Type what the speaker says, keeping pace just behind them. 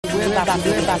about to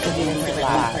get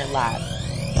into live.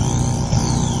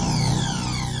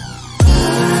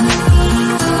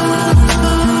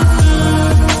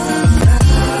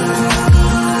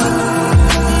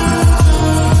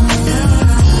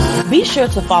 Be sure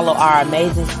to follow our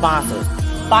amazing sponsors,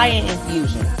 Fire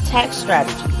Infusion, Tax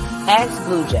Strategy, Ask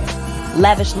Blue Jay,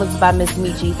 Lavish Looks by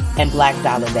MzMetchi, and Black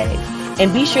Dollar Days.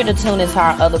 And be sure to tune into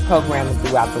our other programming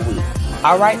throughout the week.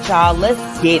 All right, y'all,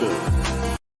 let's get it.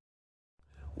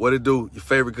 What it do? Your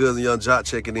favorite cousin Young Jock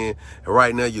checking in. And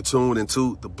right now you're tuned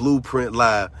into the Blueprint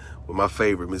Live with my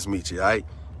favorite MzMetchi, all right?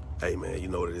 Hey, man, you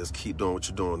know what it is. Keep doing what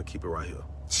you're doing and keep it right here.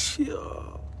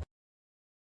 Chill.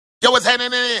 Yo, what's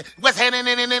happening in? What's happening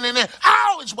in?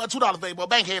 Oh, it's your boy, $2 Fabo,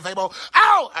 Bankhead Fabo.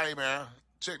 Oh, hey, man,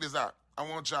 check this out. I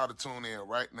want y'all to tune in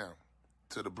right now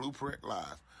to the Blueprint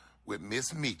Live with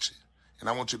MzMetchi. And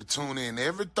I want you to tune in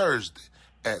every Thursday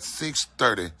at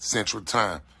 6:30 Central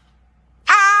Time.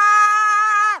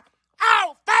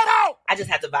 Oh, Fabo! I just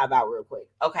had to vibe out real quick.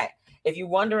 Okay. If you're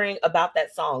wondering about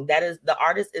that song, that is, the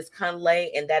artist is Kunle,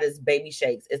 and that is Baby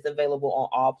Shakes. It's available on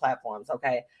all platforms,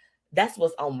 okay? That's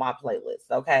what's on my playlist,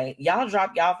 okay? Y'all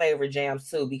drop y'all favorite jams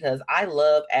too, because I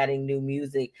love adding new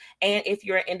music. And if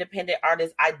you're an independent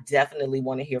artist, I definitely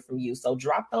want to hear from you. So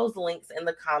drop those links in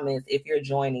the comments if you're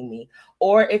joining me.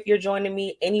 Or if you're joining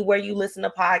me anywhere you listen to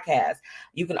podcasts,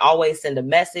 you can always send a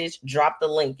message, drop the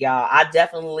link, y'all. I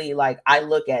definitely, I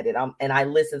look at it and I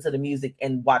listen to the music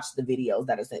and watch the videos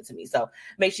that are sent to me. So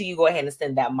make sure you go ahead and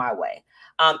send that my way.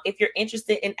 If you're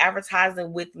interested in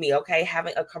advertising with me, okay,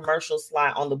 having a commercial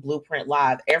slot on the Blueprint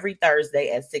Live every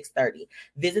Thursday at 6:30,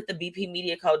 visit the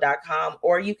bpmediaco.com,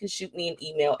 or you can shoot me an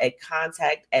email at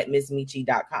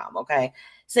contact@mzmetchi.com, okay?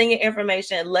 Send your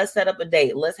information. Let's set up a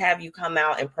date. Let's have you come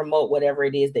out and promote whatever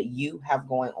it is that you have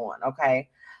going on, okay?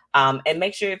 And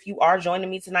make sure if you are joining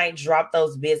me tonight, drop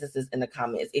those businesses in the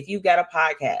comments. If you've got a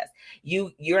podcast,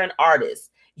 you're an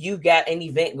artist, you got an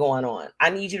event going on, I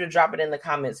need you to drop it in the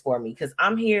comments for me, because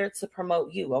I'm here to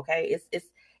promote you, okay?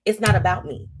 It's not about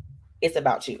me. It's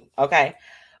about you, okay?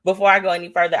 Before I go any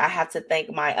further, I have to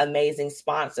thank my amazing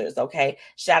sponsors, okay?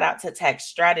 Shout out to Tax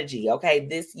Strategy, okay?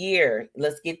 This year,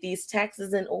 let's get these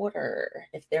taxes in order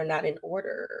if they're not in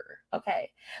order,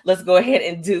 okay? Let's go ahead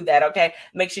and do that, okay?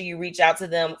 Make sure you reach out to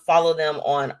them, follow them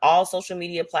on all social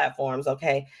media platforms,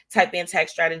 okay? Type in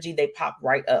Tax Strategy, they pop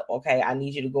right up, okay? I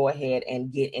need you to go ahead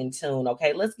and get in tune,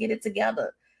 okay? Let's get it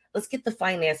together. Let's get the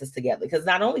finances together, because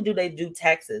not only do they do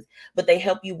taxes, but they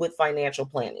help you with financial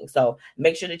planning. So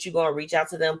make sure that you go and reach out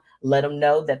to them. Let them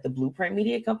know that the Blueprint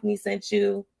Media Company sent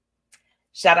you.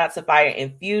 Shout out to Fire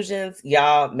Infusions.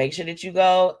 Y'all, make sure that you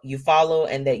go, you follow,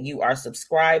 and that you are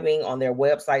subscribing on their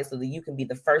website so that you can be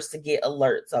the first to get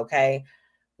alerts, okay?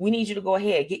 We need you to go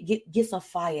ahead, get some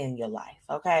fire in your life,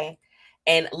 okay?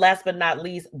 And last but not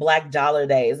least, Black Dollar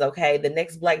Days, okay? The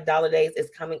next Black Dollar Days is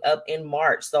coming up in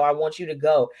March. So I want you to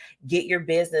go get your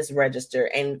business registered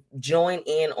and join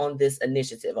in on this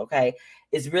initiative, okay?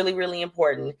 It's really, really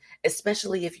important,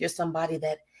 especially if you're somebody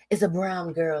that is a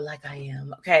brown girl like I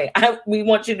am, okay? We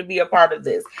want you to be a part of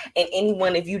this. And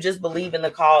anyone, if you just believe in the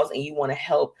cause and you want to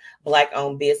help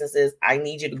Black-owned businesses, I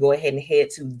need you to go ahead and head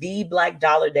to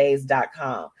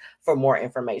theblackdollardays.com for more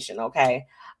information, okay?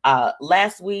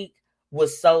 Last week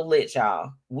was so lit,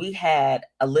 y'all. We had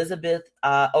Elizabeth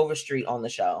Overstreet on the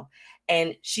show,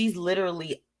 and she's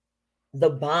literally the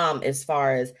bomb as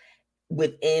far as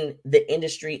within the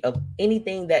industry of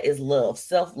anything that is love,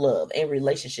 self-love, and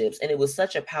relationships. And it was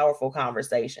such a powerful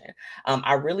conversation.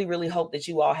 I really, really hope that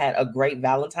you all had a great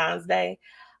Valentine's Day.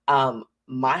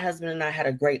 My husband and I had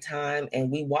a great time, and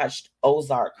we watched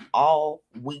Ozark all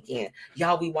weekend.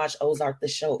 Y'all, we watched Ozark. The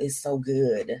show is so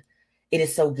good. It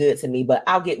is so good to me, but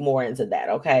I'll get more into that,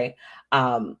 okay?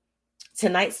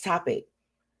 Tonight's topic.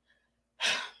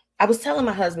 I was telling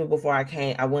my husband before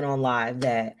I went on live,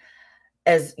 that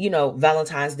as you know,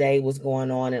 Valentine's Day was going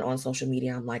on, and on social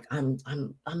media, I'm like, I'm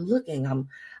looking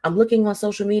on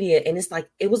social media, and it's like,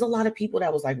 it was a lot of people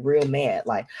that was like real mad,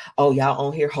 like, oh, y'all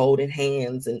on here holding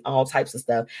hands and all types of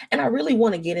stuff. And I really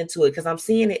want to get into it because I'm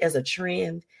seeing it as a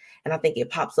trend. And I think it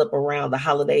pops up around the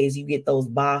holidays. You get those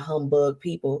bah humbug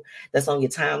people that's on your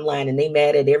timeline, and they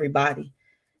mad at everybody.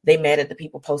 They mad at the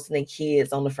people posting their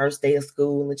kids on the first day of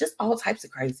school and just all types of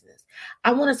craziness.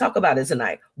 I want to talk about it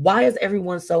tonight. Why is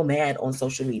everyone so mad on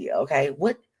social media? Okay.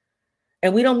 What?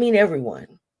 And we don't mean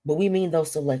everyone, but we mean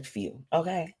those select few.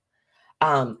 Okay.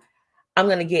 I'm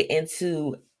going to get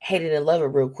into Hate It and Love It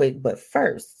real quick. But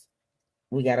first,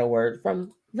 we got a word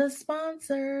from the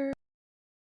sponsor.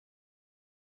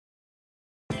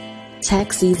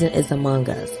 Tax season is among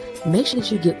us, Make sure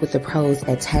that you get with the pros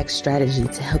at Tax Strategy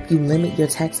to help you limit your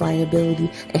tax liability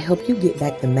and help you get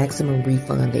back the maximum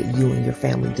refund that you and your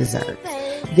family deserve.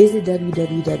 Visit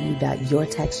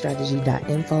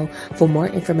www.yourtaxstrategy.info for more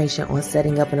information on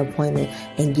setting up an appointment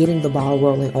and getting the ball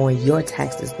rolling on your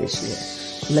taxes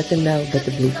this year. Let them know that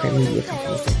the Blueprint Media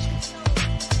Company sent you.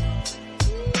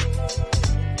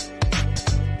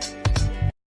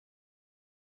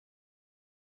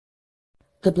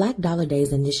 The Black Dollar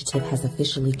Days initiative has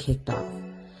officially kicked off.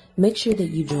 Make sure that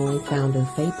you join founder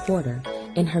Faye Porter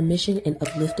in her mission in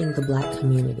uplifting the Black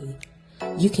community.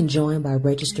 You can join by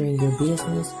registering your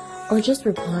business or just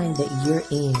replying that you're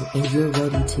in and you're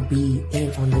ready to be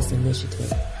in on this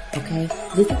initiative. Okay?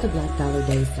 Visit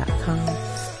theblackdollardays.com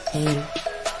and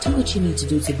do what you need to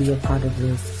do to be a part of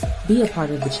this. Be a part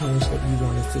of the change that you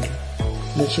want to see.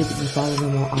 Make sure that you follow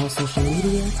them on all social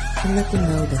media and let them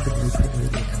know that the Blueprint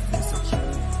Media Company sent you.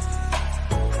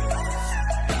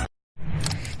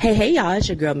 Hey, y'all, it's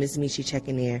your girl, MzMetchi,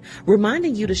 checking in,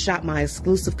 reminding you to shop my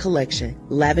exclusive collection,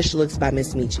 Lavish Looks by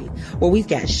MzMetchi, where we've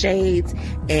got shades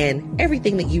and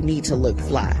everything that you need to look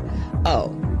fly.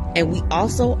 Oh, and we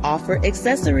also offer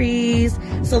accessories.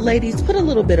 So ladies, put a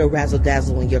little bit of razzle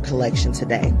dazzle in your collection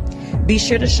today. Be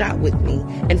sure to shop with me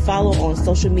and follow on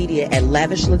social media at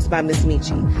Lavish Looks by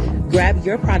MzMetchi. Grab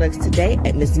your products today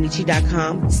at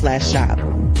MzMetchi.com/shop.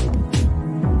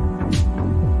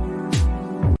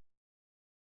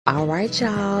 All right,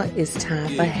 y'all, it's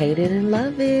time for Hate It and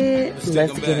Love It.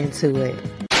 Let's get into it.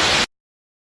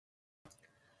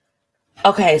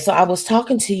 Okay, so I was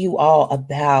talking to you all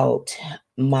about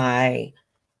my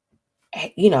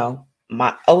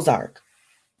Ozark.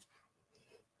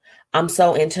 I'm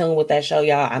so in tune with that show,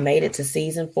 y'all. I made it to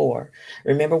season 4.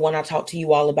 Remember when I talked to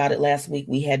you all about it last week?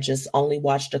 We had just only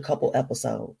watched a couple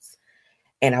episodes.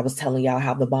 And I was telling y'all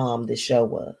how the bomb this show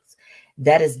was.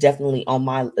 That is definitely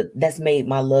that's made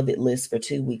my love it list for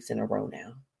 2 weeks in a row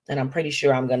now. And I'm pretty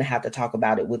sure I'm going to have to talk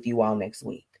about it with you all next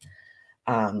week.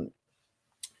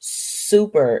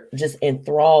 Super just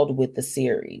enthralled with the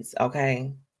series.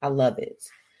 Okay. I love it.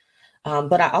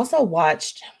 But I also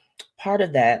watched part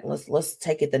of that. Let's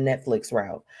take it the Netflix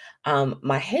route.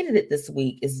 My hated it this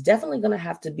week is definitely going to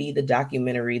have to be the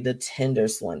documentary, The Tinder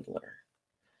Swindler.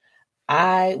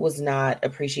 I was not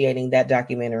appreciating that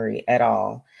documentary at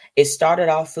all. It started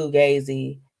off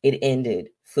fugazi. It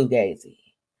ended fugazi.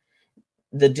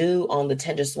 The dude on The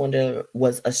Tinder Swindler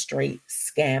was a straight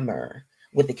scammer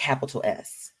with a capital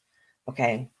S.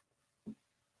 Okay.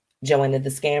 Joanna the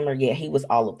Scammer. Yeah, he was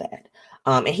all of that.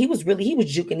 And he was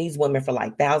juking these women for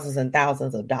like thousands and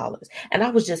thousands of dollars. And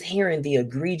I was just hearing the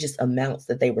egregious amounts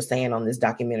that they were saying on this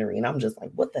documentary. And I'm just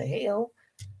like, what the hell?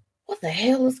 What the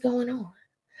hell is going on?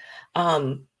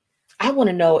 I want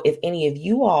to know if any of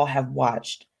you all have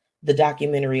watched the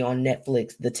documentary on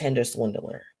Netflix, The Tinder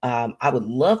Swindler. I would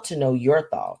love to know your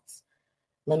thoughts.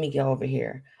 Let me go over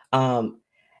here.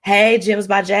 Hey, Gems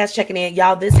by Jazz checking in.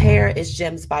 Y'all, this hair is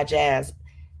Gems by Jazz.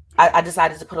 I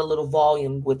decided to put a little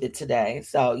volume with it today.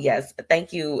 So yes,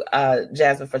 thank you,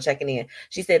 Jasmine, for checking in.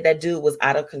 She said that dude was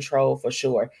out of control for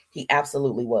sure. He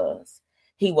absolutely was.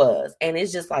 He was. And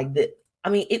it's just like that. I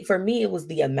mean, for me, it was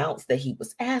the amounts that he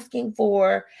was asking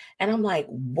for. And I'm like,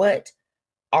 what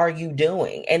are you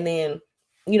doing? And then,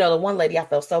 the one lady, I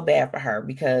felt so bad for her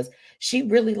because she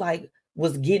really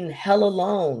was getting hella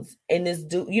loans in this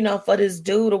dude, for this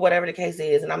dude or whatever the case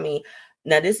is. And I mean,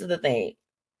 now this is the thing.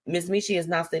 MzMetchi is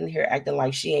not sitting here acting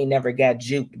like she ain't never got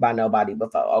juked by nobody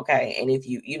before. Okay. And if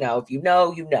you know,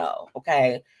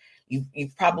 okay.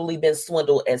 You've probably been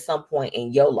swindled at some point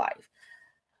in your life.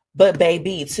 But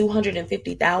baby,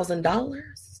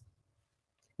 $250,000?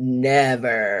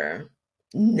 Never.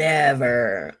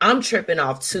 I'm tripping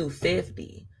off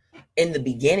 $250 in the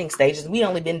beginning stages. We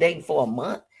only been dating for a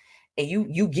month, and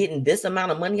you getting this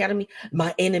amount of money out of me?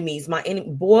 My enemies,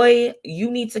 boy, you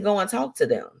need to go and talk to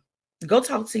them. Go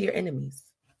talk to your enemies.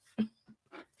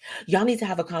 Y'all need to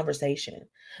have a conversation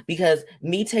because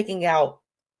me taking out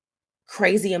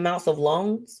crazy amounts of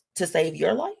loans to save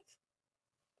your life.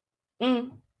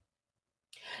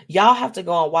 Y'all have to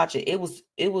go and watch it. It was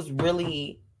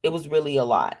really a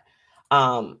lot.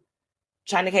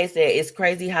 China K said it's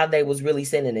crazy how they was really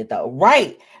sending it though.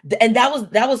 Right. And that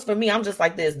was for me. I'm just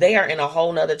like this. They are in a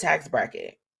whole nother tax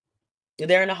bracket.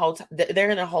 They're in a whole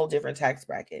different tax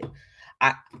bracket.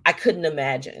 I couldn't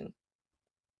imagine.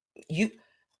 Let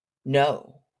me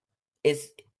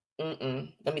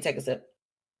take a sip.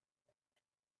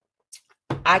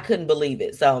 I couldn't believe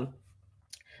it. So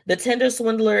The Tinder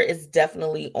Swindler is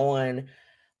definitely on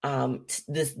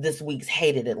this week's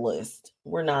hated it list.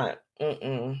 We're not.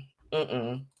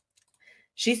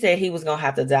 She said he was gonna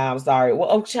have to die. I'm sorry. Well,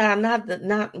 oh child,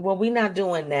 we not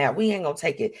doing that. We ain't gonna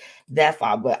take it that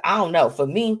far. But I don't know. For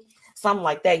me, something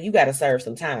like that, you gotta serve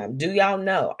some time. Do y'all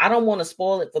know? I don't want to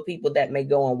spoil it for people that may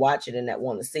go and watch it and that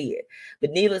want to see it.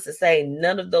 But needless to say,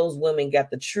 none of those women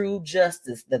got the true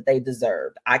justice that they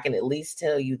deserved. I can at least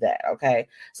tell you that. Okay.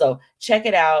 So check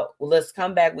it out. Let's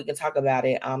come back. We can talk about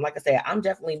it. Like I said, I'm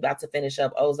definitely about to finish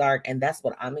up Ozark, and that's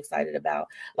what I'm excited about.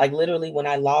 Like literally when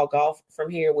I log off from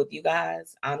here with you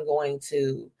guys, I'm going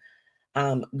to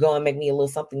go and make me a little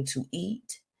something to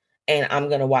eat. And I'm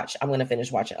going to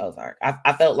finish watching Ozark.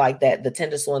 I felt like that the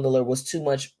Tender Swindler was too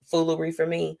much foolery for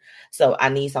me. So I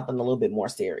need something a little bit more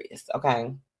serious.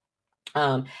 Okay.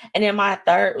 And then my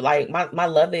third, like my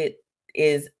love it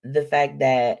is the fact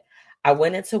that I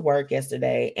went into work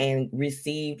yesterday and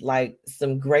received like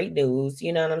some great news.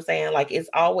 You know what I'm saying? Like it's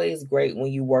always great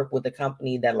when you work with a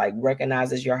company that like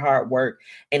recognizes your hard work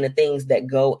and the things that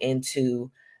go into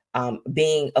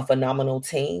being a phenomenal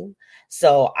team.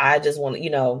 So I just want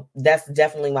to, that's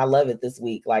definitely my love it this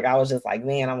week. Like I was just like,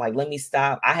 man, I'm like, let me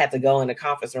stop. I had to go in the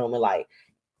conference room and like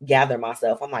gather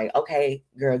myself. I'm like, okay,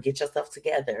 girl, get yourself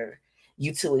together.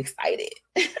 You too excited.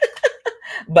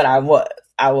 But I was.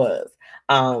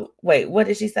 Wait, what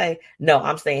did she say? No,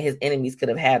 I'm saying his enemies could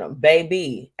have had him.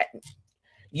 Baby,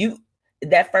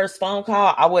 that first phone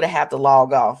call, I would have had to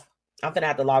log off. I'm gonna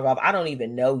have to log off. I don't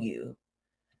even know you.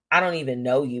 I don't even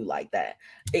know you like that.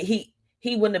 He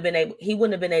wouldn't have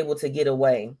been able to get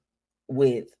away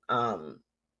with I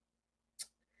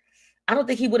don't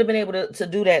think he would have been able to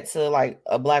do that to like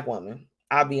a black woman.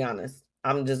 I'll be honest.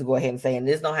 I'm just go ahead and saying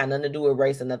this don't have nothing to do with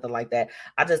race or nothing like that.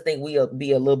 I just think we'll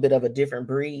be a little bit of a different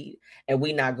breed and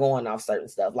we not going off certain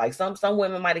stuff. Like some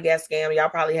women might have got scammed. Y'all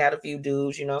probably had a few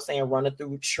dudes, running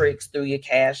through tricks through your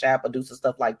Cash App or do some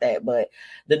stuff like that. But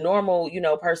the normal,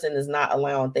 person is not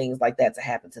allowing things like that to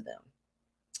happen to them.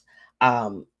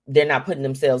 They're not putting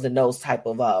themselves in those type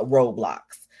of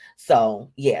roadblocks.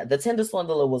 So yeah, the Tender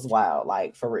Swindler was wild,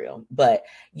 like for real. But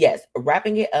yes,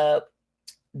 wrapping it up,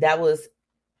 I was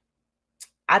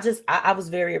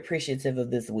very appreciative of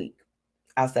this week.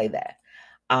 I'll say that.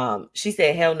 She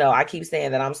said, hell no, I keep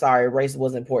saying that I'm sorry, race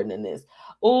was important in this.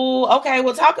 Oh, okay,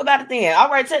 we'll talk about it then. All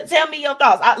right, tell me your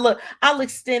thoughts. I'll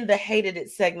extend the hated it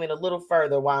segment a little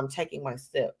further while I'm taking my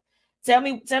sip. Tell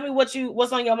me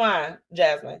what's on your mind,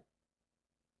 Jasmine.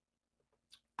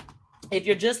 If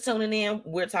you're just tuning in,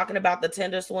 we're talking about the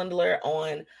Tender Swindler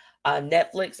on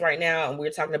Netflix right now, and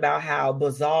we're talking about how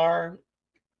bizarre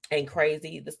and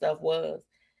crazy the stuff was.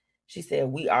 She said,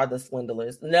 we are the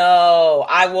swindlers. No,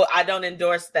 I don't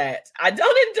endorse that. I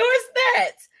don't endorse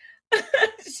that.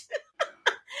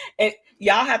 And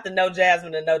y'all have to know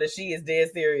Jasmine to know that she is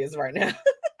dead serious right now.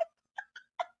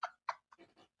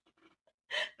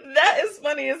 That is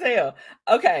funny as hell.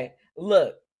 Okay,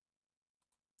 look.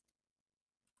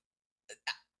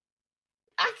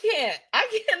 I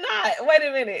cannot. Wait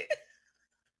a minute.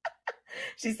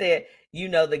 She said,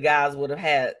 the guys would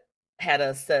have had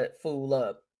us set fool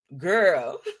up.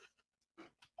 Girl.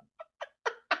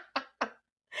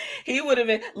 He would have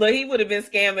been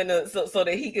scamming so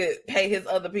that he could pay his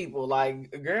other people.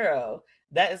 Like, girl,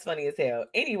 that is funny as hell.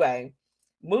 Anyway,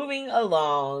 moving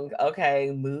along. Okay,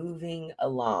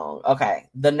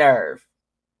 the nerve.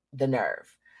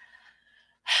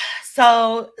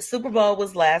 So Super Bowl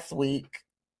was last week.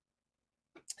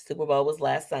 Super Bowl was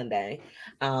last Sunday.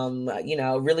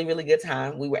 Really, really good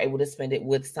time. We were able to spend it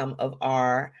with some of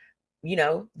our,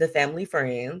 the family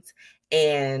friends.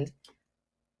 And,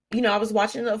 I was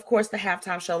watching, of course, the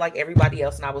halftime show like everybody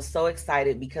else. And I was so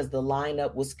excited because the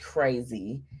lineup was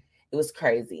crazy. It was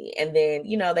crazy. And then,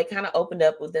 they kind of opened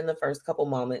up within the first couple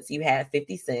moments. You had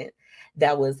 50 Cent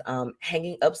that was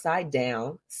hanging upside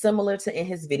down, similar to in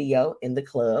his video in the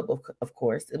club. Of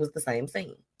course, it was the same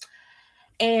scene.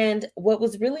 And what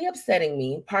was really upsetting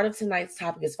me, part of tonight's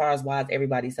topic as far as why is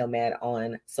everybody so mad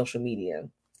on social media,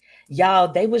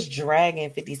 y'all, they was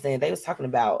dragging 50 Cent. They was talking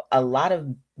about a lot of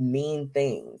mean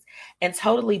things and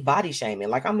totally body shaming.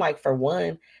 Like, I'm like, for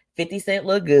one, 50 Cent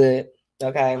look good.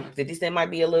 Okay. 50 Cent might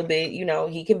be a little bit,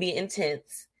 he can be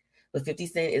intense, but 50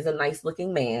 Cent is a nice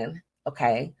looking man.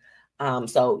 Okay.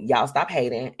 So y'all stop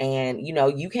hating. And,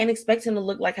 you can't expect him to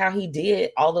look like how he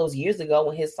did all those years ago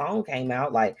when his song came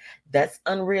out. Like, that's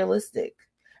unrealistic.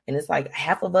 And it's like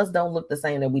half of us don't look the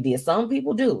same that we did. Some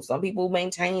people do. Some people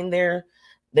maintain their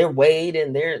weight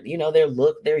and their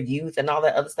look, their youth and all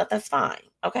that other stuff. That's fine.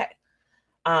 Okay.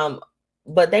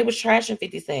 But they was trashing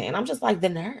 50 Cent. And I'm just like, the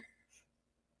nerve.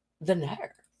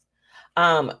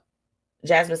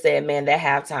 Jasmine said, man, that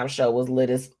halftime show was lit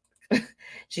as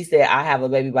she said, I have a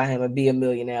baby by him and be a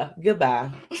millionaire. Goodbye.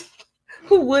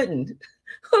 Who wouldn't?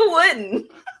 Who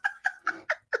wouldn't?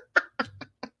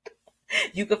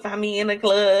 You can find me in a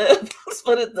club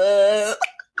for the thug.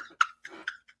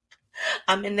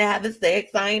 I'm in there having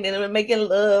sex. I ain't in there making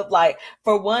love. Like,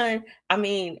 for one, I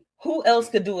mean, who else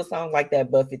could do a song like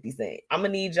that but 50 Cent? I'm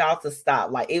gonna need y'all to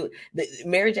stop. Like,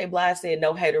 Mary J. Blige said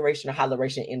no hateration or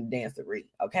holleration in the dancery.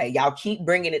 Okay, y'all keep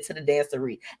bringing it to the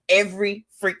dancery every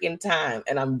freaking time,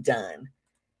 and I'm done.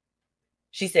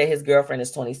 She said his girlfriend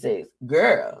is 26.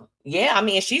 Girl, yeah, I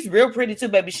mean, she's real pretty too,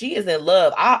 baby. She is in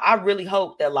love. I really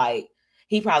hope that, like,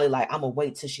 he probably like, I'm gonna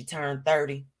wait till she turned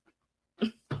 30.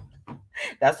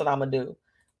 That's what I'm gonna do.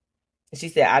 She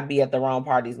said, I'd be at the wrong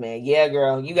parties, man. Yeah,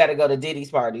 girl, you got to go to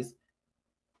Diddy's parties.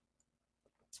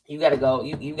 You got to go.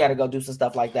 You got to go do some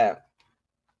stuff like that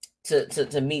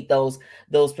to meet those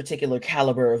particular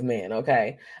caliber of men.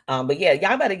 Okay. But yeah,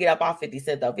 y'all better get up off 50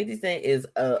 Cent though. 50 Cent is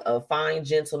a fine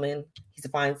gentleman. He's a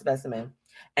fine specimen.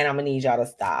 And I'm gonna need y'all to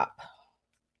stop.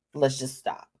 Let's just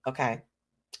stop. Okay.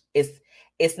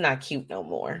 It's not cute no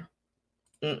more.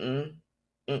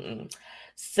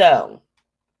 So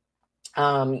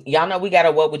y'all know we got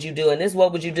a what would you do, and this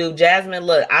what would you do. Jasmine,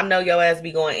 look, I know your ass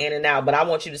be going in and out, but I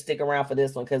want you to stick around for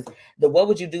this one because the what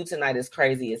would you do tonight is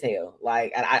crazy as hell.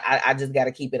 Like, I just got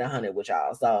to keep it 100 with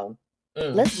y'all. So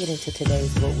let's get into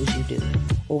today's what would you do,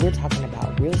 where we're talking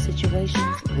about real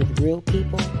situations with real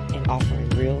people and offering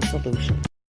real solutions.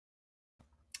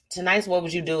 Tonight's what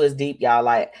would you do is deep, y'all.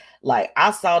 Like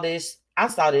I saw this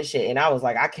shit and I was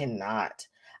like, I cannot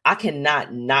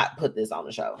not put this on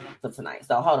the show for tonight.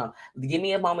 So hold on. Give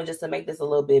me a moment just to make this a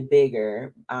little bit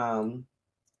bigger. Oh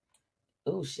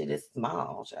shit, it's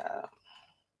small, child.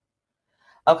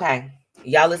 Okay.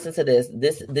 Y'all listen to this.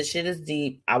 This shit is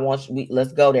deep.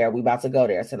 Let's go there. We about to go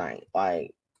there tonight.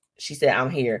 Like, she said, I'm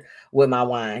here with my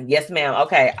wine. Yes, ma'am.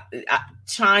 Okay.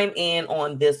 Chime in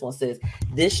on this one, sis.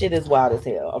 This shit is wild as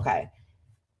hell. Okay.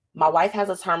 My wife has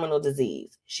a terminal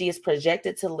disease. She is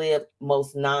projected to live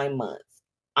most 9 months.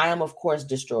 I am, of course,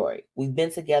 destroyed. We've been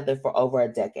together for over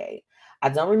a decade. I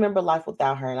don't remember life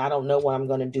without her, and I don't know what I'm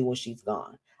going to do when she's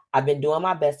gone. I've been doing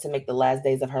my best to make the last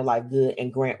days of her life good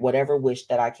and grant whatever wish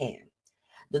that I can.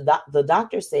 The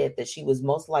doctor said that she was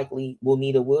most likely will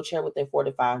need a wheelchair within 4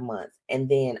 to 5 months, and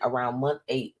then around month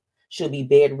 8, she'll be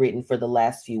bedridden for the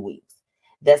last few weeks.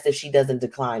 That's if she doesn't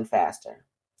decline faster.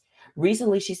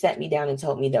 Recently, she sat me down and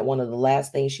told me that one of the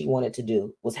last things she wanted to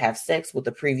do was have sex with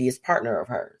a previous partner of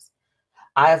hers.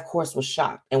 I, of course, was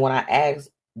shocked. And when I asked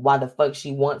why the fuck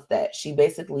she wants that, she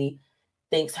basically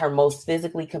thinks her most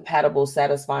physically compatible,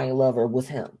 satisfying lover was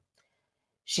him.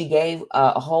 She gave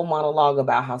a whole monologue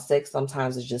about how sex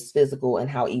sometimes is just physical and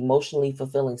how emotionally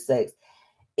fulfilling sex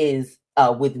is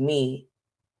with me.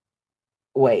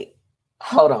 Wait,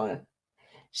 hold on.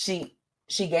 She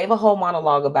gave a whole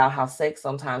monologue about how sex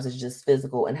sometimes is just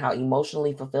physical and how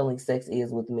emotionally fulfilling sex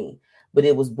is with me. But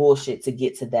it was bullshit to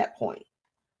get to that point.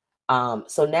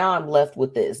 So now I'm left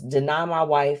with this. Deny my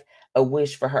wife a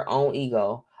wish for her own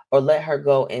ego or let her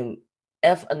go and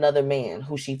F another man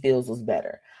who she feels was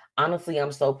better. Honestly,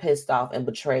 I'm so pissed off and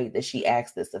betrayed that she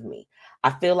asked this of me. I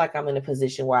feel like I'm in a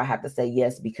position where I have to say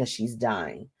yes because she's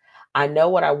dying. I know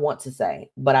what I want to say,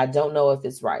 but I don't know if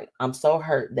it's right. I'm so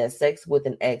hurt that sex with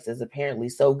an ex is apparently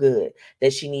so good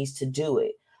that she needs to do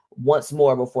it once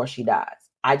more before she dies.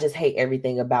 I just hate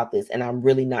everything about this, and I'm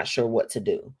really not sure what to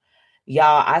do.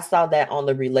 Y'all, I saw that on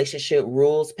the relationship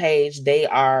rules page. They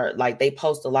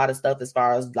post a lot of stuff as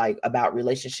far as like about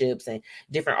relationships and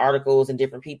different articles and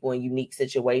different people in unique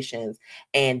situations.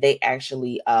 And they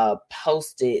actually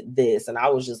posted this. And I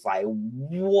was just like,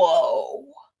 whoa.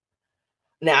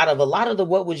 Now, out of a lot of the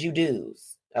what would you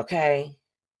do's, okay,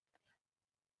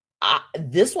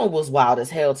 this one was wild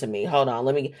as hell to me. Hold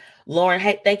on. Lauren,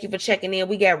 hey, thank you for checking in.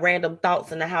 We got random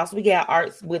thoughts in the house. We got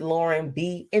Arts with Lauren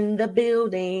B in the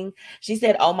building. She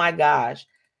said, oh my gosh.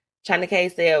 China K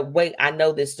said, wait, I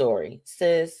know this story.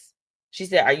 Sis, she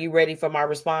said, are you ready for my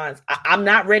response? I'm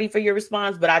not ready for your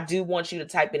response, but I do want you to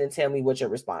type in and tell me what your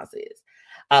response is.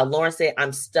 Lauren said,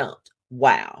 I'm stumped.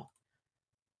 Wow.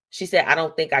 She said, I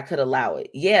don't think I could allow it.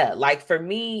 Yeah, like for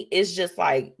me, it's just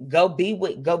like, go be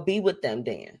with them,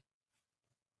 Dan.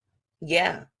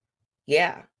 Yeah.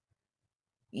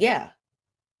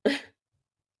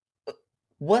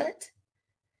 What?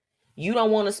 You don't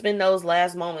want to spend those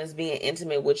last moments being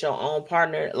intimate with your own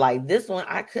partner? Like this one,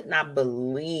 I could not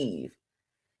believe.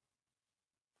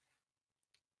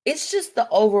 It's just the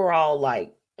overall,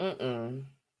 like,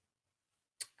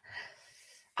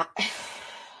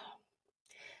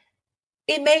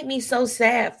 it made me so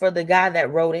sad for the guy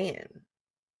that wrote in,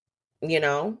 you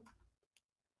know?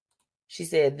 She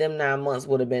said them 9 months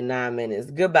would have been 9 minutes.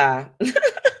 Goodbye.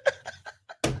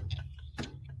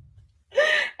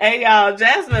 Hey y'all,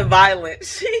 Jasmine violent.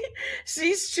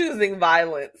 She's choosing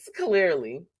violence,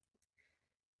 clearly.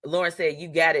 Lauren said, "You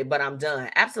got it, but I'm done."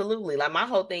 Absolutely. Like my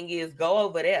whole thing is go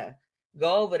over there.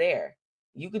 Go over there.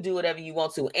 You could do whatever you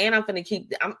want to. And I'm gonna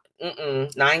keep no,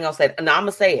 I ain't gonna say no, I'm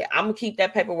gonna say it. I'm gonna keep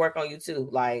that paperwork on you too.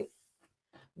 Like,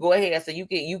 go ahead. So you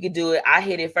can do it. I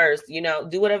hit it first.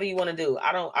 Do whatever you want to do.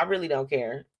 I really don't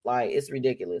care. Like, it's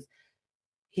ridiculous.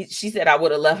 She said I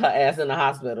would have left her ass in the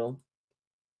hospital.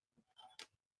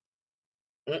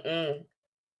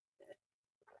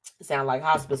 Sound like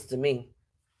hospice to me.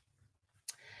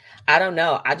 I don't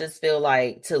know. I just feel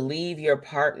like to leave your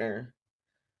partner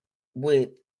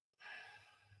with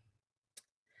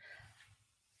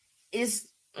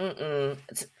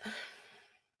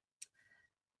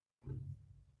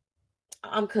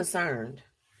I'm concerned.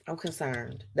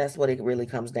 That's what it really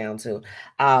comes down to.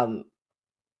 I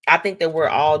think that we're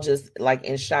all just like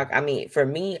in shock. I mean, for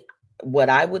me, what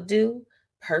I would do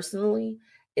personally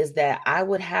is that I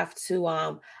would have to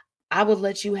I would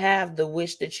let you have the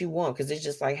wish that you want, because it's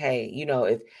just like, hey,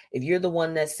 if you're the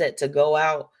one that's set to go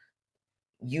out,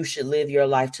 you should live your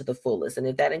life to the fullest. And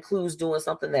if that includes doing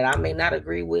something that I may not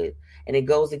agree with, and it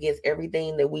goes against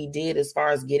everything that we did as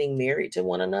far as getting married to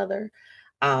one another,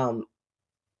 I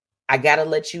gotta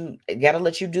let you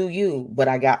do you, but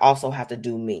I also have to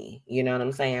do me. You know what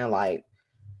I'm saying? Like,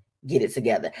 get it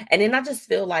together. And then I just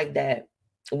feel like that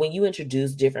when you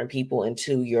introduce different people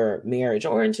into your marriage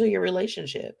or into your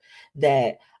relationship,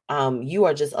 that you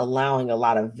are just allowing a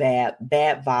lot of bad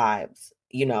vibes.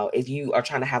 If you are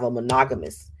trying to have a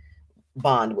monogamous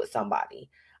bond with somebody.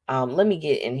 Let me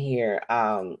get in here.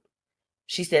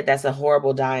 She said that's a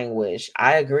horrible dying wish.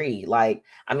 I agree. Like,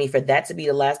 I mean, for that to be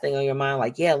the last thing on your mind,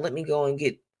 like, yeah, let me go and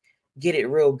get it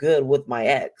real good with my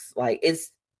ex. Like,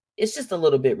 it's just a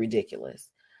little bit ridiculous.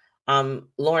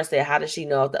 Lauren said, how does she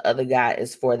know if the other guy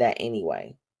is for that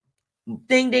anyway?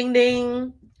 Ding, ding,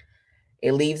 ding.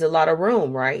 It leaves a lot of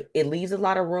room, right? It leaves a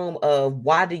lot of room of,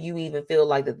 why do you even feel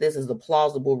like that this is a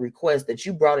plausible request that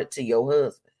you brought it to your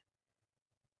husband?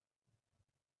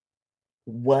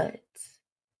 What?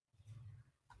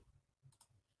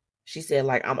 She said,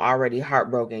 like, I'm already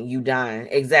heartbroken. You dying.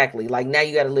 Exactly. Like, now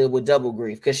you got to live with double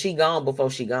grief because she gone before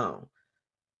she gone.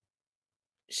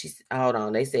 Hold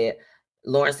on. They said,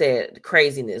 Lauren said,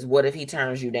 craziness. What if he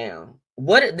turns you down?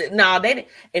 No, they didn't.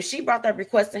 If she brought that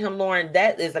request to him, Lauren,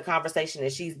 that is a conversation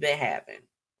that she's been having.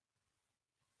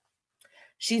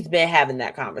 She's been having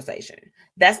that conversation.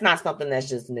 That's not something that's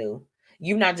just new.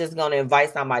 You're not just going to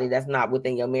invite somebody that's not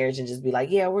within your marriage and just be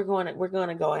like, yeah, we're going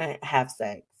to go and have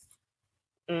sex.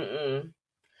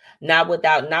 Not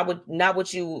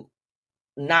with you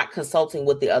not consulting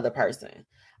with the other person.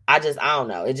 I don't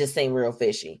know. It just seemed real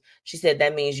fishy. She said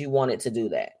that means you wanted to do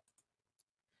that.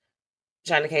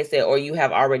 China K said, or you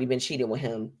have already been cheating with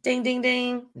him. Ding, ding,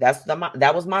 ding.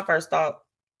 That was my first thought.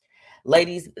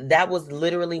 Ladies, that was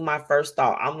literally my first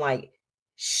thought. I'm like,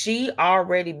 she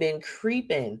already been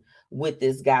creeping with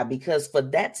this guy, because for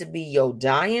that to be your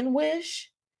dying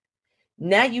wish,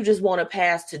 now you just want to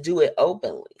pass to do it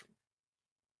openly.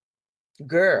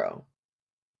 Girl,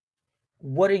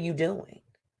 what are you doing?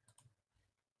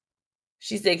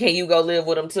 She said, can you go live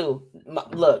with him too?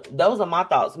 Look, those are my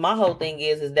thoughts. My whole thing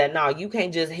is that no, you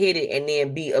can't just hit it and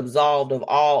then be absolved of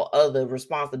all other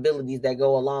responsibilities that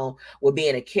go along with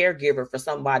being a caregiver for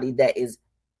somebody that is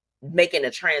making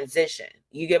a transition.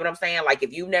 You get what I'm saying? Like,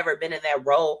 if you've never been in that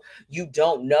role, you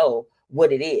don't know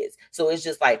what it is. So it's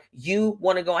just like, you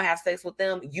want to go and have sex with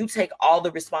them, you take all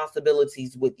the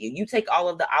responsibilities with you. You take all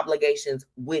of the obligations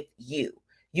with you.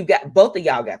 Both of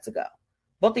y'all got to go.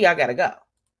 Both of y'all got to go.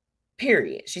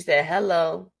 Period. She said,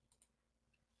 hello.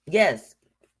 Yes.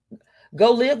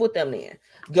 Go live with them then.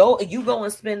 You go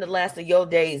and spend the last of your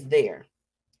days there,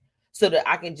 so that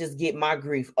I can just get my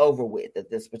grief over with at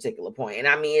this particular point. And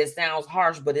I mean, it sounds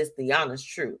harsh, but it's the honest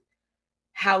truth.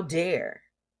 How dare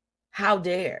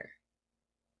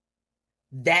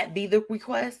that be the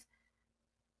request?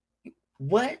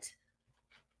 What?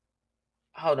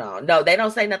 Hold on. No, they don't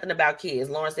say nothing about kids.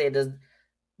 Lauren said,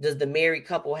 does the married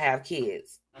couple have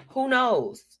kids? Who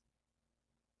knows?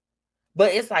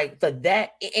 But it's like, for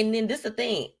that, and then this is the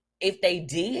thing. If they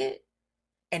did,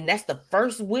 and that's the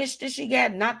first wish that she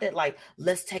got, not that like,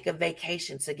 let's take a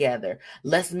vacation together,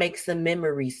 let's make some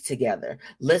memories together,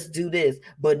 let's do this.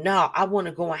 But no, I want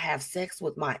to go and have sex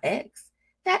with my ex.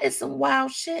 That is some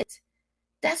wild shit.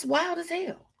 That's wild as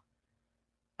hell.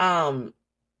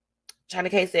 China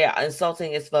K said,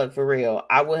 insulting as fuck, for real.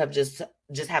 I would have just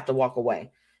have to walk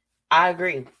away. I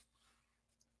agree.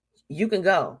 You can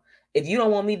go. If you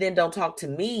don't want me, then don't talk to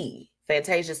me.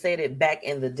 Fantasia said it back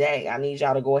in the day. I need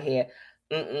y'all to go ahead.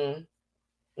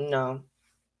 No.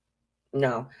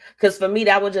 Because for me,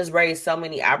 that would just raise so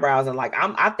many eyebrows. And like,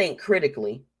 I think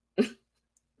critically.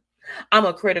 I'm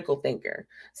a critical thinker.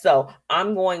 So I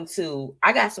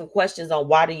got some questions on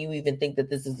why do you even think that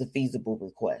this is a feasible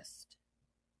request?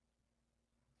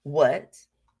 What?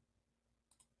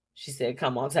 She said,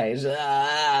 come on, Tasia.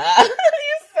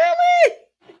 You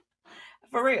silly.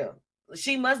 For real.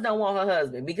 She must don't want her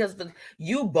husband because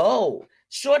you bold.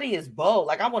 Shorty is bold.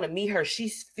 Like, I want to meet her.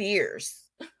 She's fierce.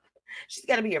 She's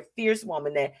got to be a fierce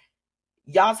woman that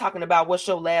y'all talking about what's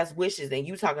your last wishes and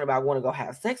you talking about want to go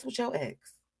have sex with your ex.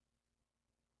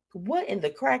 What in the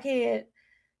crackhead?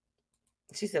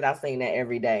 She said, I've seen that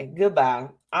every day. Goodbye.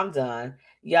 I'm done.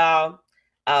 Y'all,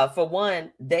 for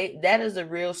one, that is a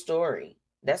real story.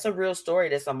 That's a real story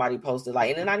that somebody posted. Like,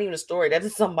 and it's not even a story. That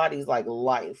is somebody's like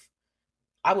life.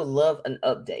 I would love an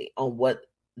update on what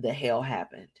the hell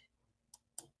happened.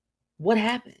 What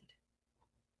happened?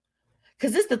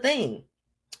 Because it's the thing.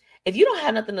 If you don't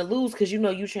have nothing to lose because you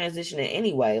know you transitioning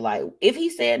anyway, like if he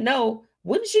said no,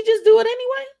 wouldn't she just do it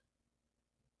anyway?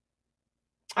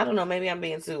 I don't know. Maybe I'm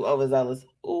being too overzealous.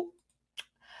 Ooh.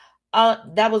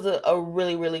 That was a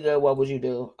really, really good. What would you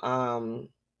do?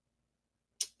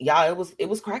 Y'all, it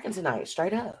was cracking tonight,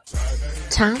 straight up.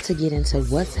 Time to get into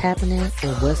what's happening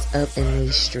and what's up in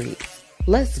these streets.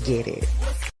 Let's get it.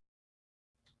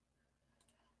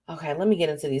 Okay, let me get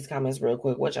into these comments real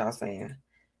quick. What y'all saying?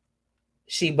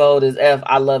 She bold as F.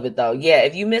 I love it though. Yeah,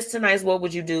 if you missed tonight's What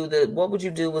Would You Do? What Would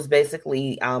You Do was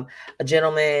basically a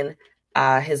gentleman,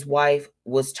 his wife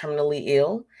was terminally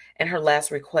ill, and her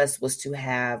last request was to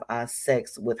have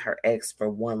sex with her ex for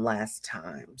one last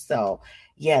time. So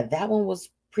yeah, that one was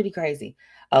pretty crazy.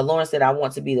 Lauren said, I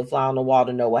want to be the fly on the wall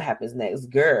to know what happens next.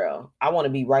 Girl, I want to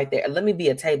be right there. Let me be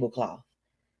a tablecloth.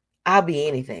 I'll be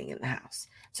anything in the house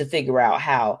to figure out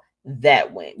how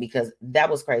that went because that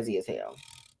was crazy as hell.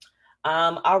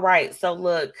 All right. So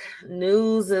look,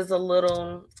 news is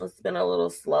it's been a little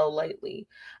slow lately.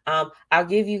 I'll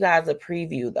give you guys a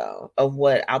preview though of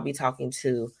what I'll be talking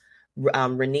to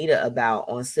Renita about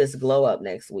on Sis Glow Up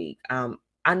next week.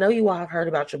 I know you all have heard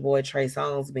about your boy Trey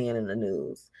Songz being in the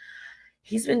news.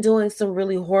 He's been doing some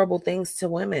really horrible things to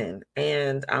women,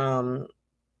 and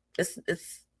it's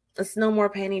no more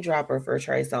panty dropper for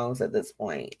Trey Songz at this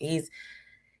point.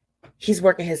 He's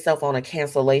working himself on a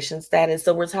cancellation status.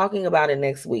 So we're talking about it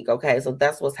next week. Okay. So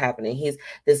that's what's happening.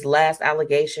 This last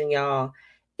allegation, y'all,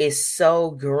 is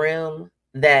so grim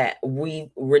that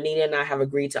Renita and I have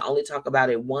agreed to only talk about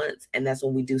it once. And that's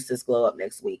when we do Sis Glow Up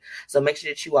next week. So make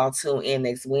sure that you all tune in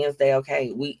next Wednesday.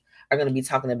 Okay. We are going to be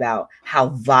talking about how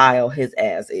vile his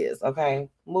ass is. Okay.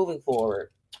 Moving forward.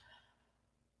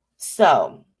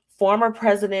 So former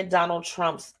President Donald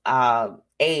Trump's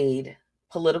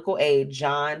political aide,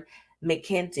 John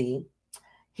McKenty,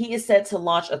 he is set to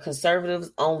launch a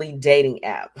conservatives-only dating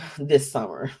app this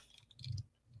summer.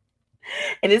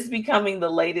 And it's becoming the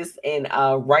latest in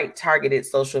right-targeted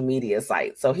social media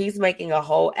site. So he's making a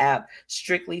whole app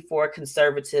strictly for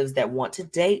conservatives that want to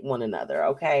date one another,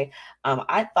 okay?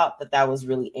 I thought that was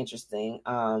really interesting.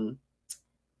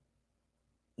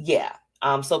 Yeah.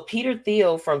 So Peter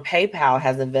Thiel from PayPal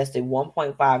has invested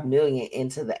 $1.5 million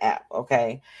into the app.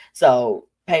 Okay. So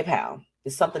PayPal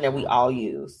is something that we all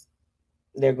use.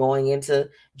 They're going into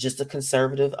just a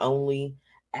conservative only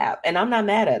app. And I'm not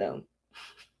mad at them.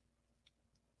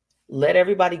 Let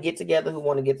everybody get together who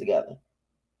want to get together.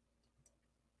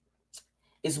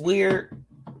 It's weird,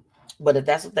 but if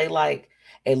that's what they like,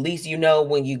 at least you know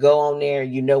when you go on there,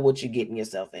 you know what you're getting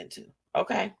yourself into.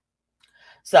 Okay.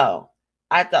 So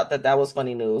I thought that was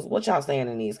funny news. What y'all saying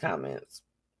in these comments?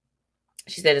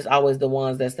 She said it's always the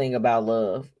ones that sing about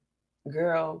love.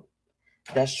 Girl,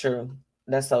 that's true.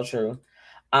 That's so true.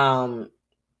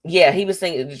 Yeah, he was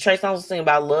singing. Trey Songz was singing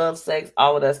about love, sex,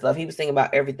 all of that stuff. He was singing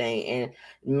about everything. And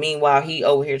meanwhile, he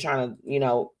over here trying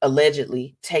to,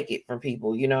 allegedly take it from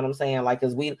people. You know what I'm saying? Like,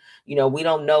 because we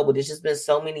don't know, but it's just been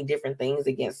so many different things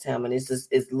against him. And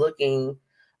it's looking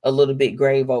a little bit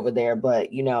grave over there. But,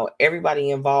 everybody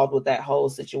involved with that whole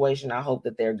situation, I hope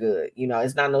that they're good.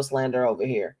 It's not no slander over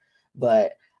here.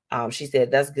 But she said,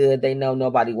 that's good. They know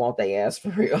nobody want their ass for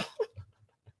real.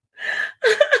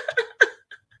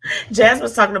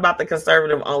 Jasmine's talking about the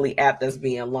conservative-only app that's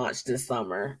being launched this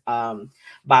summer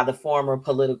by the former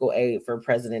political aide for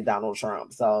President Donald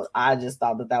Trump. So I just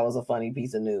thought that was a funny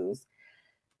piece of news.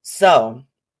 So,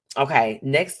 okay,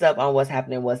 next up on what's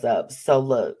happening, what's up. So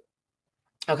look,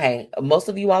 Okay, most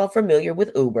of you all are familiar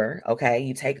with Uber. Okay,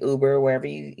 you take Uber wherever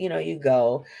you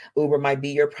go. Uber might be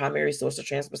your primary source of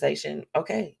transportation.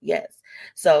 Okay, yes.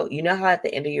 So you know how at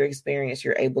the end of your experience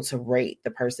you're able to rate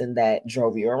the person that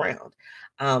drove you around.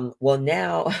 Well,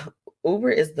 now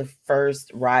Uber is the first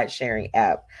ride-sharing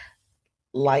app,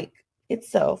 like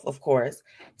itself, of course,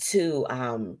 to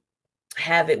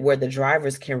have it where the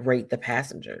drivers can rate the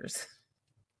passengers.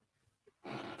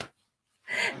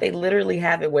 They literally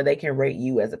have it where they can rate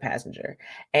you as a passenger.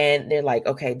 And they're like,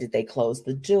 okay, did they close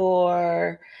the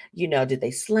door? Did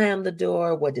they slam the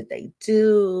door? What did they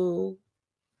do?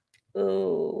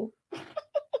 Ooh.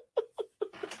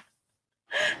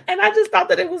 And I just thought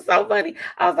that it was so funny.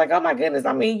 I was like, oh my goodness.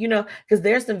 I mean, because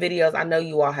there's some videos. I know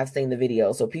you all have seen the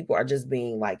video. So people are just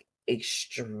being like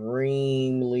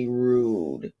extremely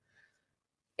rude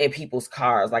in people's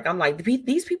cars. Like, I'm like,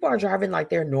 these people are driving like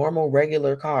their normal,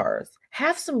 regular cars.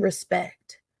 Have some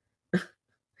respect.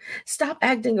 Stop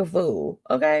acting a fool.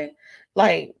 Okay.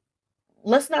 Like,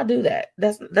 let's not do that.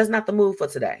 That's not the move for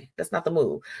today. That's not the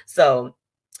move. So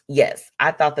yes,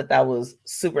 I thought that was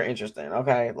super interesting.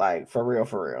 Okay. Like, for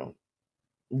real.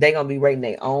 They're going to be rating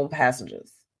their own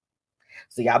passengers.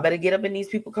 So y'all better get up in these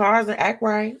people's cars and act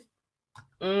right.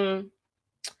 Lauren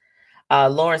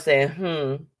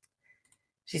said,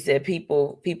 She said,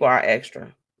 people are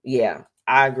extra. Yeah,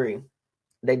 I agree.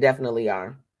 They definitely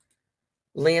are.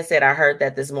 Lynn said, I heard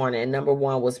that this morning. And number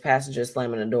one was passengers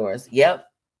slamming the doors. Yep.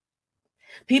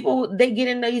 People, they get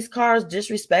in these cars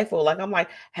disrespectful. Like, I'm like,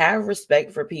 have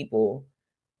respect for people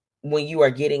when you are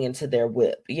getting into their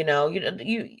whip. You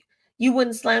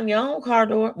wouldn't slam your own car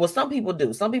door. Well, some people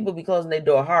do. Some people be closing their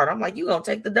door hard. I'm like, you're going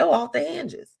to take the door off the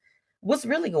hinges. What's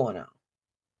really going on?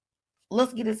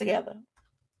 Let's get it together.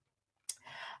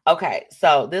 Okay,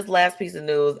 so this last piece of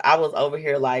news, I was over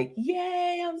here like,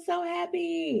 yay, I'm so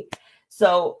happy.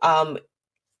 So,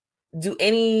 do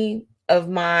any of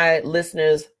my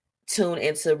listeners tune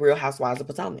into Real Housewives of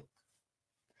Potomac?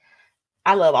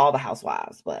 I love all the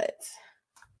housewives, but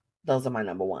those are my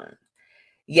number one.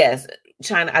 Yes,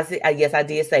 China, I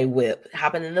did say whip.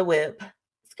 Hopping in the whip.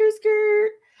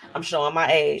 Skirt. I'm showing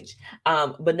my age.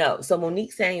 But no, so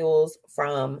Monique Samuels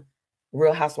from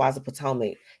Real Housewives of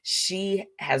Potomac, she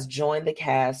has joined the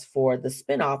cast for the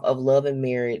spinoff of Love and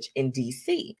Marriage in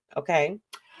DC. Okay.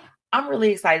 I'm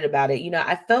really excited about it.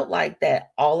 I felt like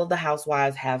that all of the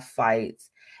housewives have fights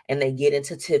and they get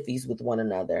into tiffies with one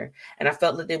another. And I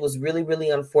felt that it was really, really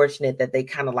unfortunate that they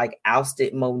kind of like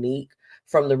ousted Monique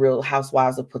from the Real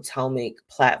Housewives of Potomac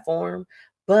platform.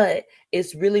 But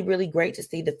it's really, really great to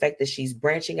see the fact that she's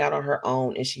branching out on her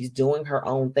own and she's doing her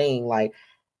own thing. Like,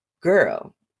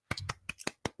 girl,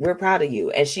 we're proud of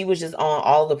you. And she was just on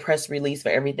all the press release for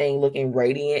everything, looking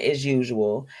radiant as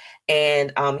usual.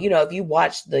 And, if you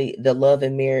watch the Love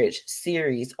and Marriage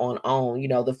series on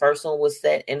OWN, the first one was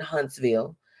set in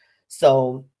Huntsville.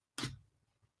 So,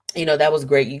 that was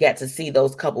great. You got to see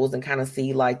those couples and kind of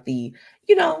see like the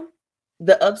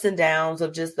ups and downs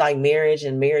of just like marriage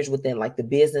and marriage within like the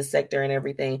business sector and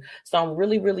everything. So I'm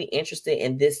really, really interested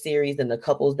in this series and the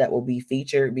couples that will be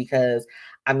featured because,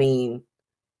 I mean,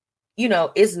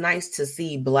 it's nice to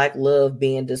see Black love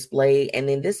being displayed. And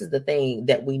then this is the thing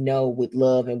that we know with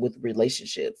love and with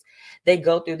relationships. They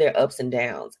go through their ups and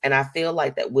downs. And I feel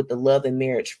like that with the Love and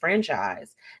Marriage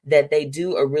franchise, that they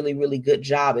do a really, really good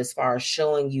job as far as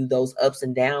showing you those ups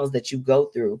and downs that you go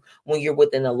through when you're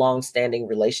within a long-standing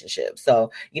relationship.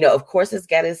 So, of course, it's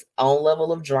got its own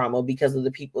level of drama because of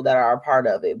the people that are a part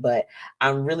of it. But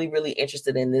I'm really, really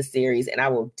interested in this series, and I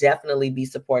will definitely be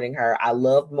supporting her. I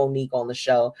loved Monique on the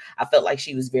show. I felt like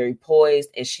she was very poised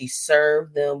and she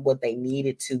served them what they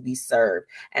needed to be served.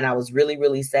 And I was really,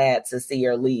 really sad to see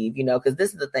her leave, because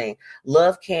this is the thing.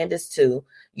 Love Candace too.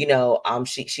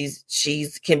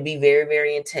 She's can be very,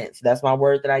 very intense. That's my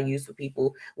word that I use for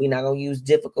people. We're not gonna use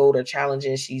difficult or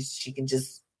challenging. She can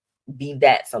just be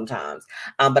that sometimes.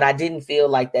 But I didn't feel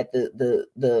like that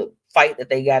the fight that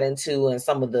they got into and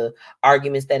some of the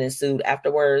arguments that ensued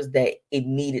afterwards, that it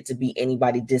needed to be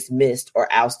anybody dismissed or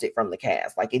ousted from the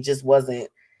cast. Like, it just wasn't.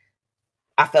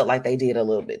 I felt like they did a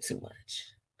little bit too much.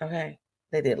 Okay.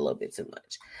 They did a little bit too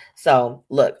much. So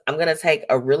look, I'm going to take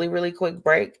a really, really quick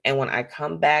break. And when I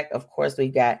come back, of course, we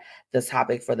got the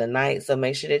topic for the night. So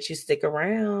make sure that you stick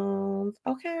around.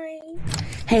 Okay.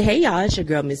 Hey, y'all. It's your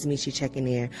girl, MzMetchi, checking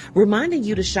in. Reminding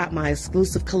you to shop my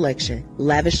exclusive collection,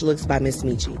 Lavish Looks by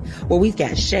MzMetchi, where we've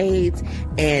got shades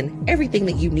and everything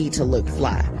that you need to look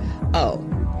fly. Oh,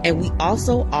 And we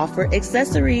also offer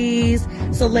accessories.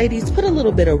 So ladies, put a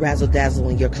little bit of razzle dazzle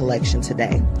in your collection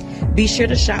today. Be sure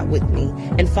to shop with me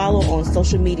and follow on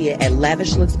social media at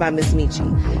Lavish Looks by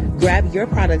MzMetchi. Grab your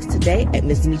products today at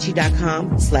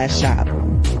MzMetchi.com/shop.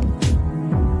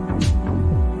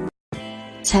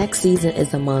 Tax season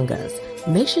is among us.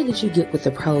 Make sure that you get with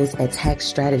the pros at Tax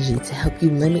Strategy to help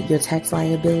you limit your tax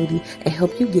liability and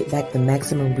help you get back the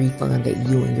maximum refund that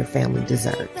you and your family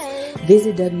deserve.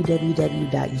 Visit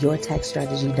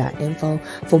www.yourtaxstrategy.info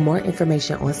for more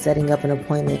information on setting up an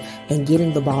appointment and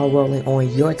getting the ball rolling on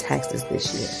your taxes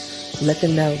this year. Let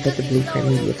them know that the Blueprint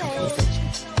Media Company sent you.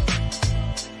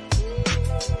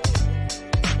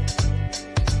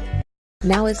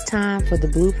 Now it's time for the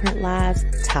Blueprint Live's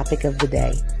topic of the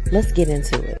day. Let's get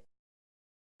into it.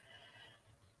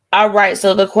 All right,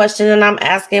 so the question that I'm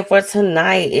asking for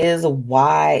tonight is,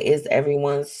 why is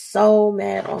everyone so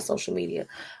mad on social media?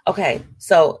 Okay,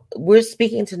 so we're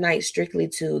speaking tonight strictly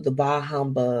to the bah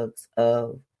humbugs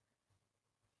of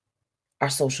our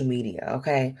social media,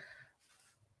 okay?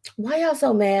 Why y'all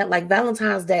so mad? Like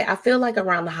Valentine's Day, I feel like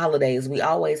around the holidays, we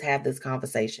always have this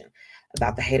conversation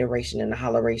about the hateration and the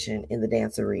holleration in the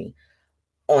dancery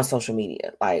on social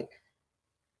media. Like,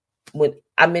 when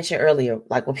I mentioned earlier,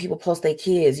 like when people post their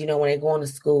kids, when they're going to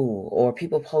school, or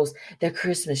people post their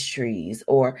Christmas trees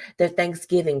or their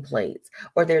Thanksgiving plates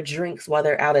or their drinks while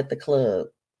they're out at the club.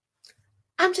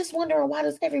 I'm just wondering, why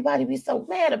does everybody be so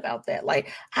mad about that?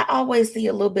 Like, I always see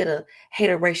a little bit of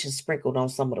hateration sprinkled on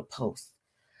some of the posts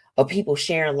of people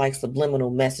sharing like subliminal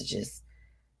messages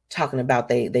talking about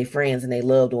they friends and they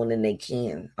loved one and they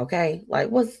kin. Okay. Like,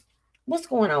 what's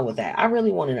going on with that? I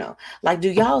really want to know. Like, do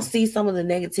y'all see some of the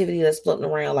negativity that's floating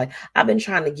around? Like, I've been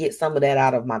trying to get some of that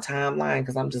out of my timeline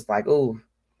because I'm just like, oh,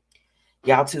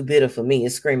 y'all too bitter for me.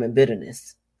 It's screaming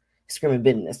bitterness.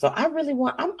 So I really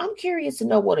I'm curious to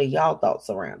know, what are y'all thoughts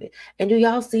around it? And do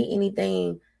y'all see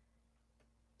anything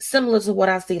similar to what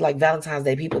I see, like Valentine's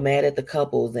Day, people mad at the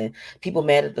couples and people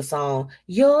mad at the song,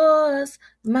 yours,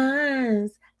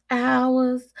 mine's,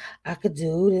 hours, I could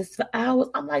do this for hours.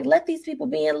 I'm like, let these people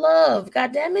be in love.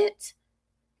 God damn it.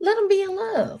 Let them be in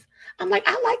love. I'm like,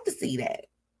 I like to see that.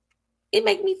 It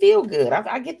make me feel good.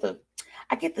 I get the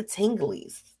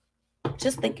tinglies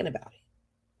just thinking about it.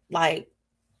 Like,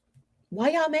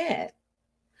 why y'all mad?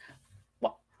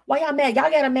 Why y'all mad?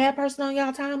 Y'all got a mad person on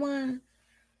y'all timeline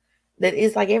that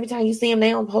is like, every time you see them, they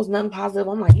don't post nothing positive.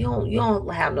 I'm like, you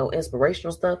don't have no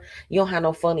inspirational stuff. You don't have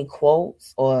no funny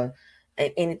quotes or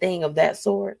anything of that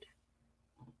sort.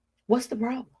 What's the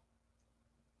problem?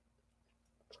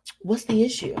 What's the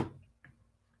issue?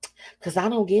 Because I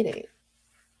don't get it.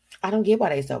 I don't get why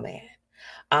they so mad.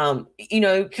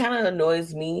 It kind of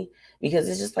annoys me because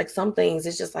it's just like some things,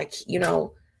 it's just like,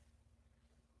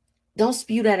 don't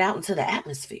spew that out into the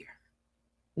atmosphere.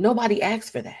 Nobody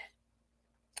asked for that.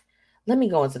 Let me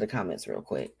go into the comments real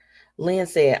quick. Lynn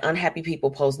said, unhappy people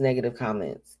post negative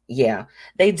comments. Yeah,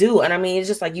 they do. And I mean, it's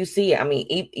just like, you see it. I mean,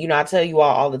 I tell you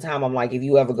all the time, I'm like, if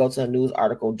you ever go to a news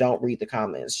article, don't read the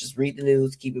comments. Just read the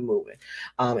news, keep it moving.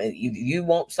 And you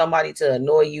want somebody to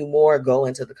annoy you more, go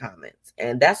into the comments.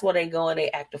 And that's where they go and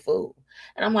they act a fool.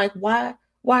 And I'm like, why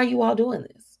are you all doing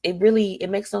this? It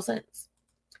makes no sense.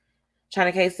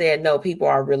 China K said, no, people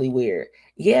are really weird.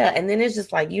 Yeah, and then it's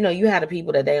just like, you have the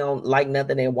people that they don't like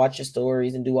nothing. They watch your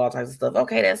stories and do all types of stuff.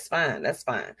 Okay, that's fine.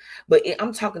 But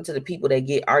I'm talking to the people that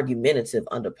get argumentative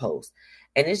under posts.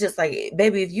 And it's just like,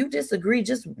 baby, if you disagree,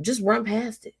 just run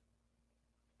past it.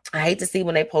 I hate to see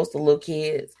when they post the little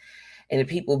kids and the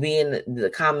people be in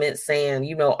the comments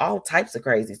saying, all types of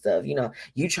crazy stuff. You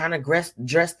trying to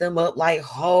dress them up like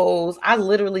hoes. I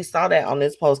literally saw that on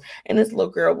this post. And this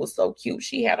little girl was so cute.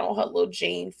 She had on her little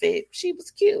jean fit. She was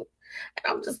cute. And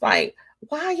I'm just like,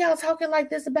 why are y'all talking like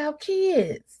this about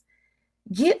kids?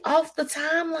 Get off the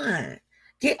timeline.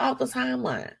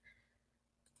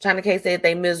 China K said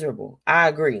they miserable. I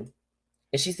agree.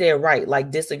 And she said, right,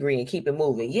 like disagree and keep it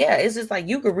moving. Yeah, it's just like,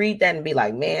 you could read that and be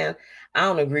like, man, I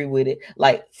don't agree with it.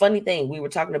 Like, funny thing, we were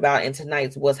talking about in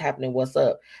tonight's What's Happening, What's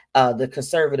Up, the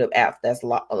conservative app that's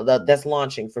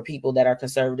launching for people that are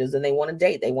conservatives and they want to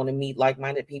date. They want to meet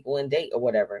like-minded people and date or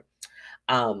whatever.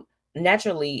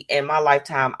 Naturally, in my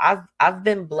lifetime, I've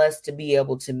been blessed to be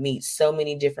able to meet so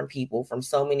many different people from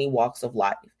so many walks of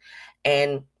life.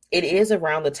 And it is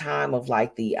around the time of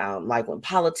like the like when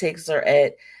politics are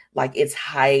at like its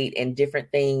height and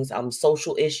different things,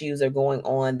 social issues are going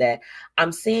on, that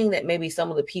I'm seeing that maybe some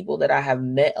of the people that I have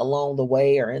met along the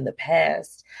way or in the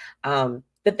past,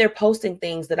 that they're posting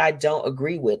things that I don't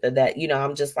agree with, or that,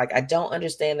 I'm just like, I don't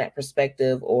understand that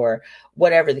perspective or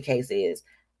whatever the case is.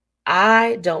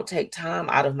 I don't take time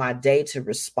out of my day to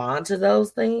respond to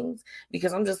those things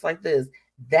because I'm just like this.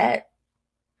 That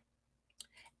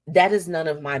is none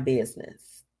of my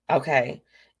business. Okay.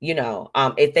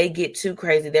 If they get too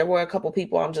crazy, there were a couple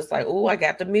people I'm just like, oh, I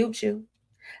got to mute you.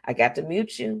 I got to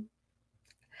mute you.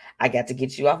 I got to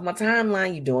get you off my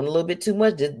timeline. You're doing a little bit too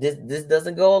much. This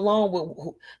doesn't go along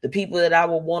with the people that I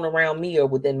would want around me or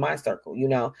within my circle,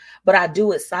 But I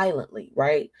do it silently,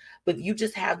 right? But you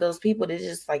just have those people that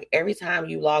just like every time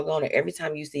you log on or every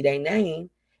time you see their name,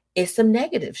 it's some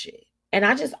negative shit. And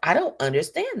I don't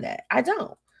understand that. I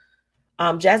don't.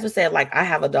 Jasmine said, like, I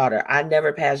have a daughter. I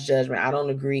never pass judgment. I don't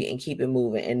agree and keep it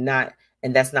moving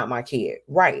and that's not my kid.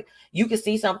 Right. You can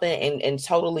see something and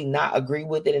totally not agree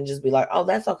with it and just be like, oh,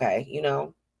 that's okay.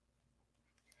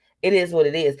 It is what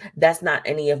it is. That's not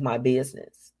any of my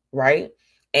business. Right.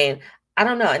 And I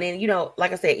don't know. And then,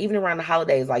 like I said, even around the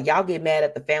holidays, like y'all get mad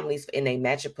at the families in their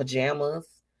matching pajamas.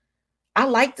 I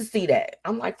like to see that.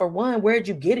 I'm like, for one, where'd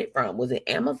you get it from? Was it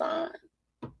Amazon?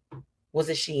 Was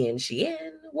it Shein?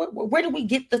 Where do we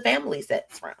get the family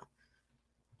sets from?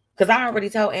 Because I already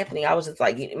told Anthony, I was just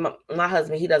like, my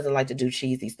husband, he doesn't like to do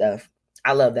cheesy stuff.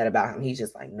 I love that about him. He's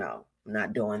just like, no, I'm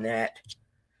not doing that.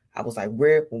 I was like,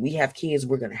 when we have kids,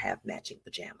 we're going to have matching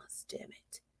pajamas. Damn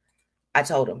it. I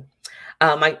told him,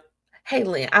 hey,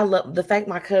 Lynn, I love the fact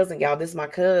my cousin, y'all, this is my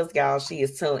cousin, y'all, she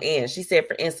is tuned in. She said,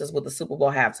 for instance, with the Super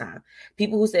Bowl halftime,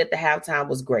 people who said the halftime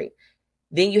was great.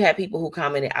 Then you had people who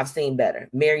commented, I've seen better.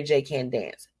 Mary J. can't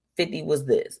dance. 50 was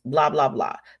this. Blah, blah,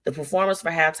 blah. The performers for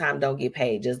halftime don't get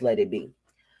paid. Just let it be.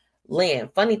 Lynn,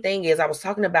 funny thing is, I was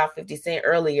talking about 50 Cent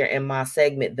earlier in my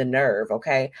segment, The Nerve,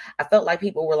 okay? I felt like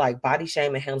people were like body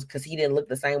shaming him because he didn't look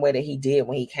the same way that he did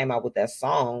when he came out with that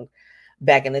song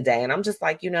back in the day. And I'm just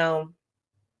like,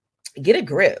 get a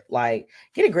grip. Like,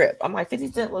 get a grip. I'm like,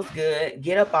 50 Cent looks good.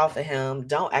 Get up off of him.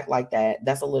 Don't act like that.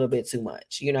 That's a little bit too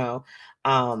much,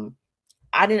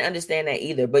 I didn't understand that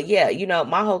either. But yeah,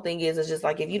 my whole thing is just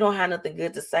like, if you don't have nothing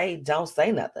good to say, don't say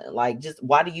nothing. Like, just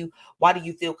why do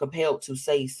you feel compelled to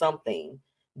say something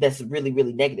that's really,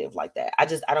 really negative like that?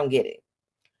 I don't get it.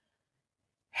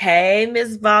 Hey,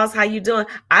 Miss Voss, how you doing?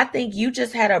 I think you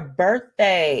just had a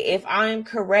birthday. If I'm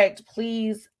correct,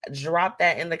 please drop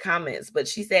that in the comments. But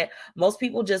she said most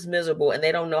people just miserable and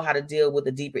they don't know how to deal with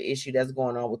the deeper issue that's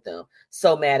going on with them.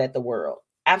 So mad at the world.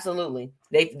 Absolutely.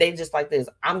 They just like this.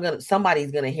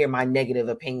 Somebody's gonna hear my negative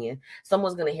opinion.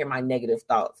 Someone's gonna hear my negative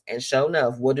thoughts. And sure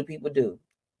enough, what do people do?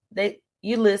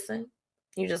 You listen.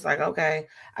 You're just like, okay,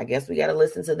 I guess we gotta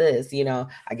listen to this,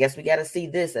 I guess we gotta see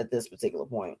this at this particular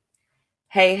point.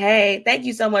 Hey, thank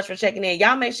you so much for checking in.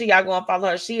 Y'all make sure y'all go and follow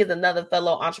her. She is another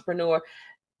fellow entrepreneur.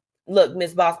 Look,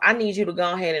 Miss Boss, I need you to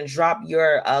go ahead and drop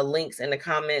your links in the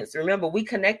comments. Remember, we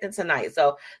connected tonight.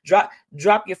 So drop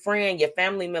your friend, your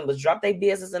family members, drop their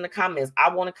business in the comments.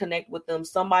 I want to connect with them.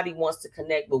 Somebody wants to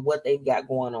connect with what they've got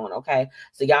going on, okay?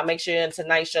 So y'all make sure in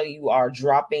tonight's show you are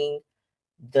dropping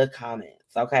the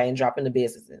comments, okay? And dropping the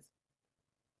businesses.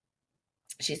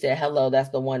 She said, hello, that's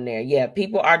the one there. Yeah,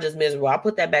 people are just miserable. I'll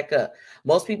put that back up.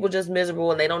 Most people just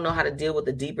miserable and they don't know how to deal with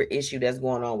the deeper issue that's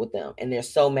going on with them. And they're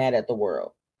so mad at the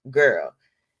world. Girl,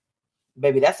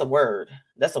 baby, that's a word.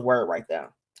 That's a word right there.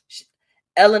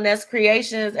 LNS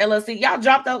Creations LLC. Y'all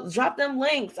drop them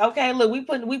links. Okay, look, we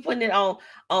putting it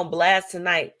on blast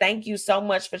tonight. Thank you so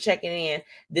much for checking in.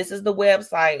 This is the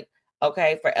website,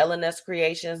 okay, for LNS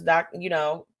Creations.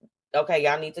 Okay,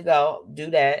 y'all need to go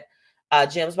do that.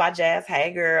 Gems by Jazz.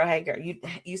 Hey girl.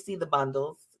 You see the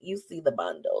bundles. You see the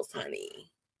bundles,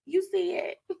 honey. You see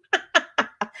it.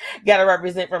 Gotta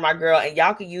represent for my girl. And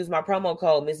y'all can use my promo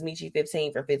code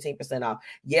MzMetchi15 for 15% off.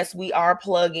 Yes, we are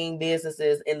plugging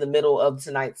businesses in the middle of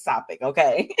tonight's topic.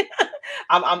 Okay.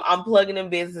 I'm plugging in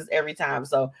businesses every time.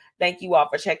 So thank you all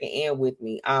for checking in with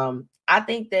me. I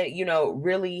think that,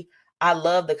 really, I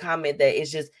love the comment that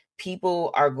it's just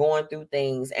people are going through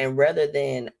things, and rather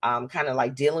than kind of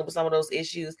like dealing with some of those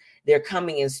issues, they're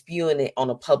coming and spewing it on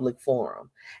a public forum.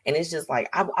 And it's just like,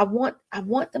 I want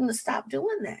them to stop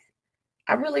doing that.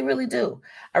 I really, really do.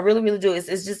 I really, really do.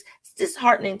 It's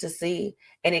disheartening to see.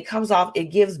 And it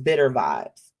gives bitter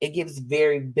vibes. It gives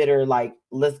very bitter, like,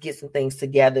 let's get some things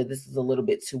together. This is a little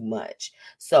bit too much.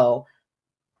 So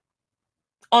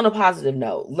on a positive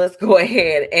note, let's go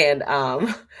ahead and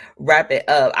wrap it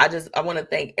up. I want to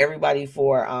thank everybody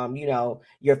for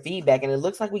your feedback. And it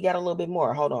looks like we got a little bit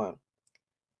more. Hold on.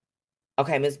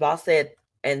 Okay, Ms. Boss said,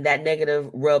 and that negative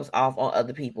rubs off on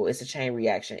other people. It's a chain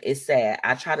reaction. It's sad.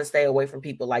 I try to stay away from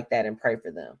people like that and pray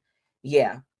for them.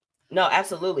 Yeah. No,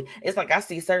 absolutely. It's like I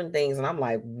see certain things and I'm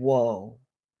like, whoa.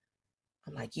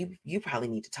 I'm like, you probably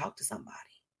need to talk to somebody.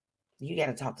 You got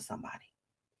to talk to somebody.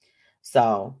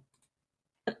 So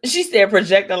She said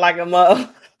projecting like a mug.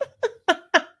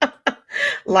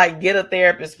 Like, get a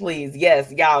therapist, please.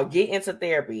 Yes, y'all, get into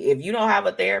therapy. If you don't have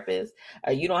a therapist,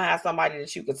 or you don't have somebody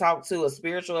that you can talk to, a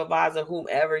spiritual advisor,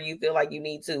 whomever you feel like you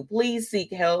need to, please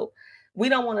seek help. We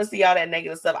don't want to see all that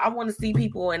negative stuff. I want to see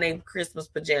people in their Christmas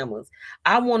pajamas.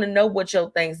 I want to know what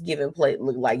your Thanksgiving plate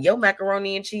look like. Your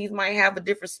macaroni and cheese might have a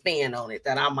different spin on it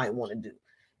that I might want to do.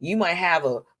 You might have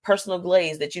a personal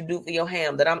glaze that you do for your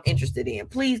ham that I'm interested in.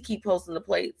 Please keep posting the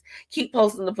plates. Keep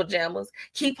posting the pajamas.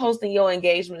 Keep posting your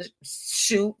engagement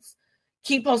shoots.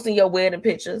 Keep posting your wedding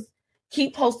pictures.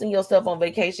 Keep posting yourself on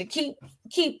vacation.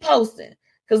 Keep posting,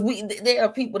 because there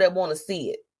are people that want to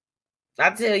see it. I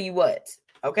tell you what,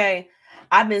 okay?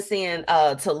 I've been seeing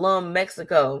Tulum,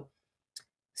 Mexico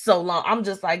so long. I'm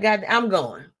just like, God, I'm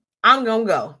going to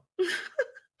go.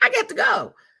 I got to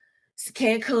go.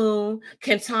 Cancun,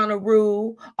 Quintana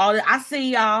Roo, all that. I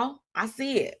see y'all. I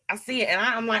see it. And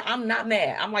I'm like, I'm not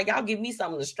mad. I'm like, y'all give me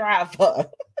something to strive for.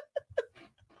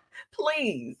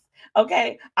 Please.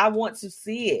 Okay. I want to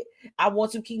see it. I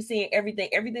want to keep seeing everything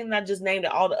that I just named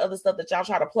and all the other stuff that y'all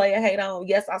try to play or hate on.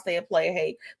 Yes, I said play or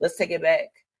hate. Let's take it back.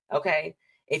 Okay.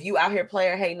 If you out here play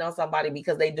or hating on somebody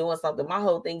because they doing something, my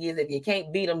whole thing is, if you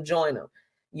can't beat them, join them.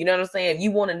 You know what I'm saying? If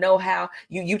you want to know how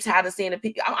you tired of seeing the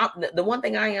people, the one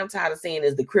thing I am tired of seeing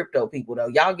is the crypto people, though.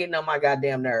 Y'all getting on my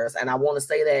goddamn nerves, and I want to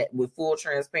say that with full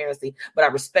transparency. But I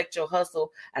respect your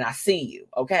hustle, and I see you,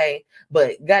 okay?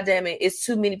 But goddamn it, it's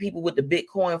too many people with the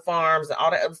Bitcoin farms and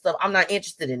all that other stuff. I'm not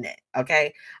interested in that,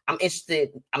 okay? I'm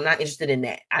not interested in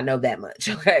that. I know that much,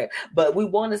 okay? But we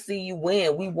want to see you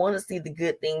win. We want to see the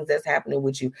good things that's happening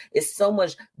with you. It's so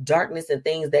much darkness and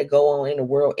things that go on in the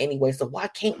world anyway. So why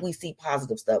can't we see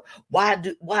positive stuff? Why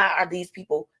are these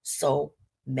people so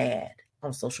mad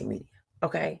on social media?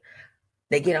 Okay,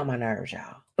 they get on my nerves,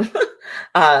 y'all.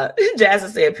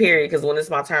 Jasmine said period, because when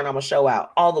it's my turn, I'm gonna show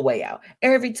out all the way out.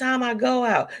 Every time I go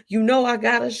out, I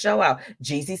gotta show out.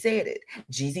 Jeezy said it.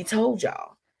 Jeezy told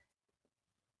y'all,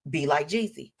 be like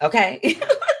Jeezy. Okay.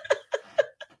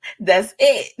 That's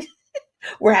it.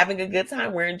 We're having a good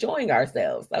time. We're enjoying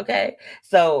ourselves. Okay.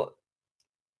 So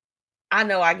I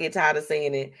know I get tired of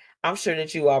seeing it. I'm sure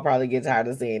that you all probably get tired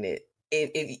of seeing it.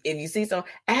 If you see some,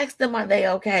 ask them, are they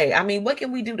okay? I mean, what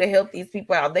can we do to help these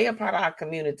people out? They are part of our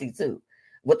community too.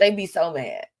 Would they be so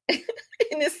mad? And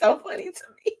it's so funny to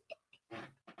me.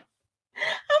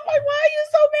 I'm like, why are you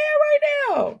so mad right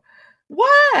now?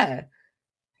 Why?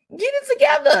 Get it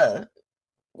together.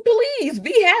 Please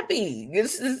be happy.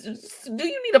 Do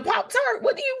you need a Pop-Tart?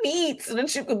 What do you need so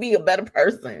that you could be a better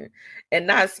person and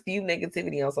not spew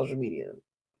negativity on social media?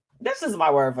 That's just my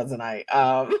word for tonight.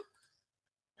 I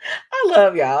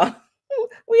love y'all.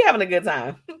 We having a good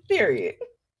time. Period.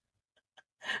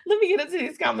 Let me get into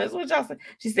these comments. What y'all say?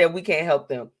 She said we can't help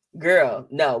them. Girl,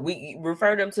 no, we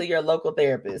refer them to your local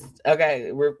therapist.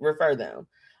 Okay, refer them.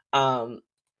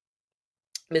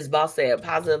 Ms. Boss said,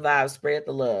 positive vibes, spread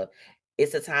the love.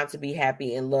 It's a time to be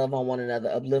happy and love on one another,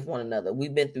 uplift one another.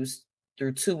 We've been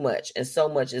through too much, and so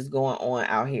much is going on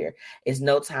out here. It's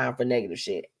no time for negative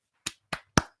shit.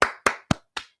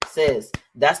 Sis,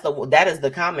 that is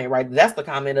the comment, right? That's the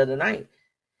comment of the night.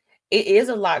 It is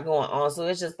a lot going on, so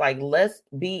it's just like, let's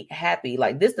be happy.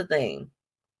 Like, this the thing.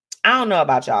 I don't know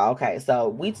about y'all. Okay, so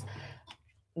with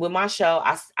my show,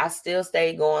 I still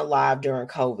stay going live during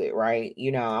COVID, right?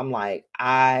 I'm like,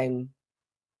 I'm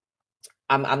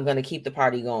going to keep the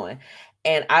party going.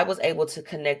 And I was able to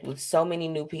connect with so many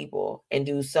new people and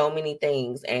do so many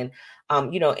things. And,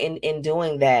 in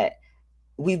doing that,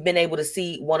 we've been able to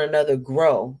see one another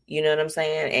grow, you know what I'm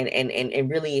saying? And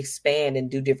really expand and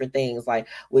do different things. Like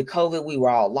with COVID, we were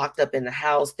all locked up in the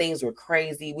house. Things were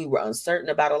crazy. We were uncertain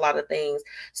about a lot of things.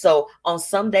 So on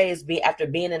some days, after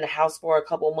being in the house for a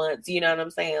couple months, you know what I'm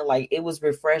saying? Like, it was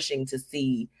refreshing to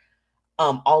see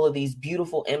all of these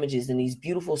beautiful images and these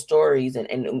beautiful stories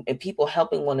and people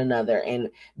helping one another and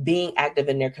being active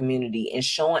in their community and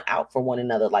showing out for one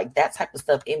another. Like, that type of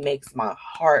stuff, it makes my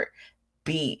heart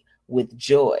beat with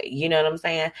joy. You know what I'm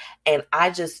saying? And I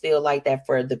just feel like that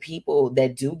for the people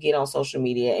that do get on social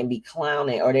media and be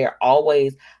clowning, or they're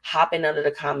always hopping under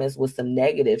the comments with some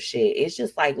negative shit, it's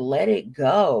just like, let it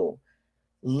go.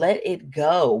 Let it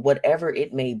go, whatever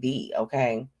it may be.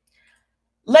 Okay.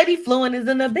 Lady Fluent is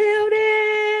in the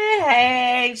building.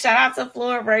 Hey, shout out to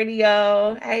Fluent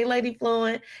Radio. Hey, Lady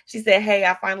Fluent. She said, hey,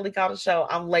 I finally caught a show.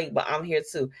 I'm late, but I'm here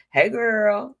too. Hey,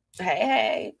 girl.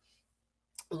 Hey.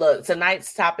 Look,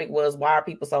 tonight's topic was, why are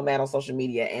people so mad on social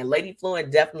media? And Lady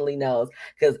Fluent definitely knows,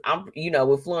 because I'm,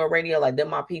 with Fluent Radio, like, they're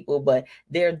my people, but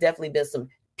there definitely been some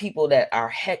people that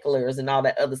are hecklers and all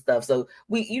that other stuff. So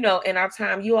we, in our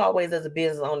time, you always, as a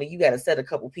business owner, you got to set a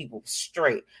couple people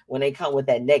straight when they come with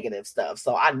that negative stuff.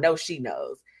 So I know she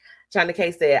knows. China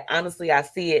K said, honestly, I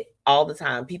see it all the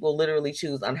time. People literally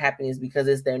choose unhappiness because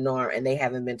it's their norm and they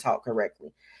haven't been taught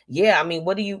correctly. Yeah, I mean,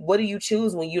 what do you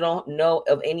choose when you don't know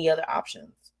of any other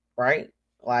options, right?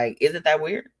 Like, isn't that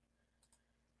weird?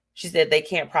 She said they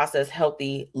can't process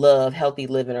healthy love, healthy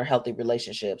living, or healthy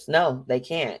relationships. No, they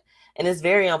can't. And it's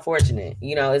very unfortunate.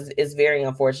 It's very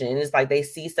unfortunate. And it's like they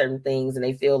see certain things and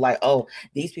they feel like, oh,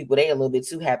 these people, they a little bit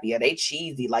too happy, or they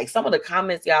cheesy. Like some of the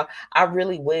comments, y'all, I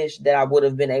really wish that I would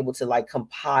have been able to like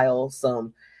compile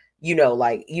some,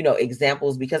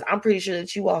 examples, because I'm pretty sure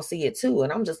that you all see it too.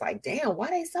 And I'm just like, damn, why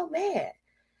they so mad?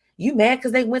 You mad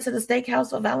because they went to the steakhouse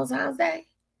for Valentine's Day?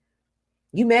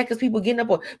 You mad because people getting up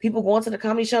or people going to the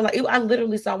comedy show? Like, I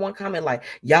literally saw one comment like,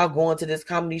 y'all going to this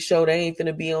comedy show, they ain't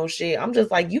finna be on shit. I'm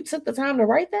just like, you took the time to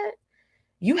write that?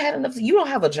 You had enough, you don't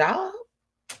have a job?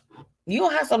 You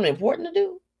don't have something important to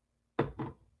do?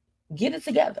 Get it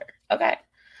together. Okay.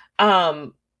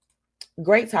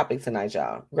 Great topic tonight,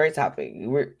 y'all. Great topic.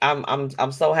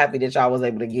 I'm so happy that y'all was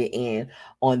able to get in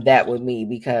on that with me,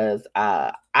 because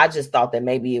I just thought that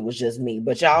maybe it was just me,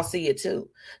 but y'all see it too.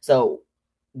 So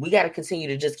we got to continue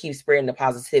to just keep spreading the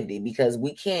positivity, because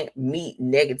we can't meet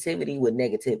negativity with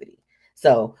negativity.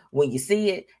 So when you see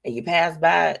it and you pass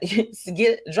by,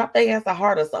 drop their ass a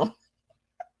heart or something.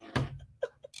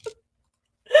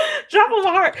 Drop them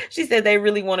a heart. She said they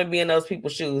really want to be in those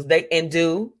people's shoes. They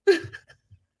do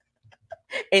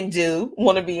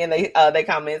want to be in their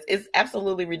comments. It's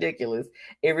absolutely ridiculous.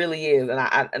 It really is.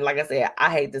 And like I said, I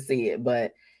hate to see it,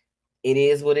 but it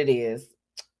is what it is.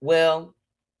 Well,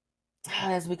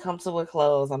 as we come to a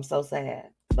close, I'm so sad,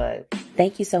 but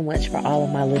thank you so much for all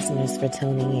of my listeners for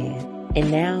tuning in.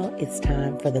 And now it's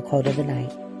time for the quote of the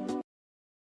night.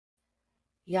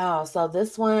 Y'all, so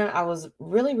this one, I was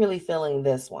really, really feeling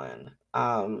this one.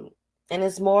 And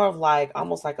it's more of like,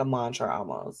 almost like a mantra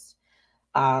almost.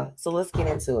 So let's get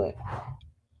into it.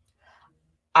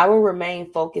 I will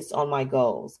remain focused on my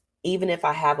goals. Even if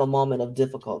I have a moment of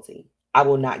difficulty, I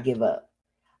will not give up.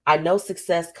 I know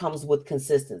success comes with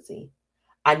consistency.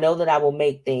 I know that I will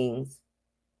make things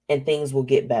and things will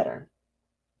get better.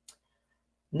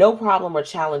 No problem or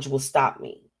challenge will stop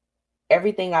me.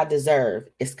 Everything I deserve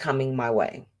is coming my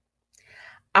way.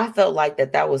 I felt like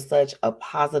that was such a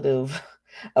positive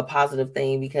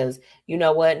thing, because you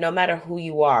know what? No matter who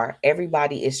you are,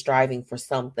 everybody is striving for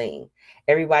something.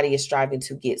 Everybody is striving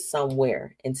to get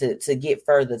somewhere and to get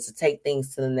further, to take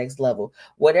things to the next level.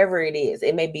 Whatever it is,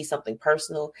 it may be something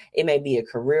personal. It may be a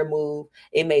career move.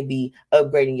 It may be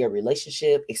upgrading your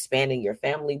relationship, expanding your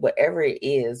family, whatever it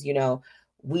is,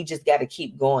 we just got to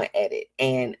keep going at it.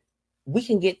 And we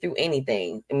can get through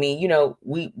anything. I mean,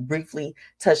 we briefly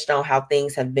touched on how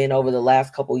things have been over the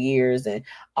last couple years and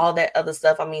all that other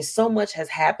stuff. I mean, so much has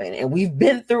happened and we've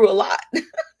been through a lot.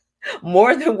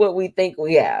 More than what we think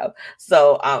we have.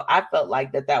 So I felt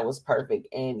like that was perfect.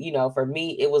 And, for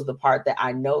me, it was the part that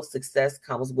I know success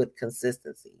comes with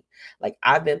consistency. Like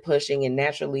I've been pushing, and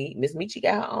naturally MzMetchi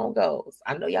got her own goals.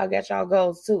 I know y'all got y'all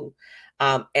goals too.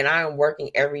 And I am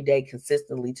working every day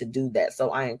consistently to do that.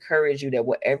 So I encourage you that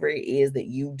whatever it is that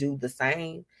you do the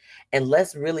same, and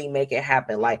let's really make it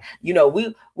happen. Like,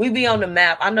 we be on the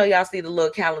map. I know y'all see the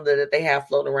little calendar that they have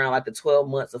floating around, like the 12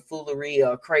 months of foolery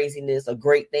or craziness or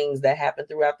great things that happen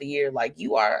throughout the year. Like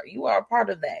you are a part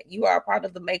of that. You are a part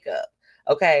of the makeup.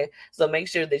 Okay. So make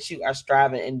sure that you are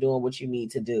striving and doing what you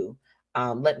need to do.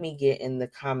 Let me get in the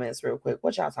comments real quick.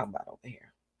 What y'all talking about over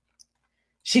here?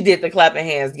 She did the clapping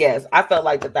hands. Yes. I felt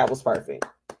like that was perfect.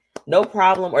 No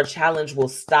problem or challenge will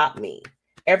stop me.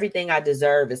 Everything I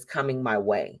deserve is coming my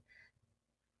way.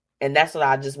 And that's what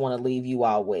I just want to leave you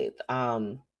all with.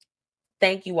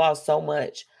 Thank you all so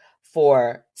much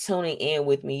for tuning in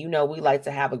with me. We like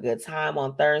to have a good time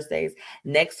on Thursdays.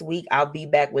 Next week, I'll be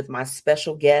back with my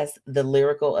special guest, the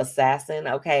Lyrical Assassin.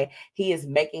 Okay. He is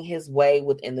making his way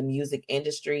within the music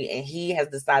industry, and he has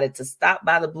decided to stop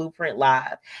by the Blueprint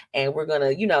Live. And we're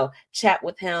going to, chat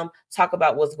with him, talk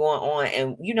about what's going on.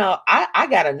 And, I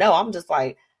got to know, I'm just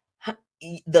like,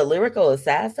 the Lyrical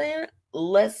Assassin?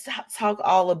 Let's talk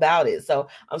all about it. So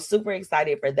I'm super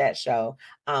excited for that show.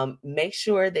 Make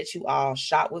sure that you all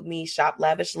shop with me, shop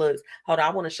Lavish Looks. Hold on,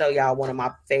 I want to show y'all one of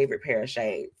my favorite pair of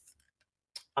shades.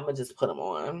 I'm gonna just put them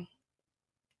on.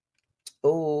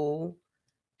 Ooh,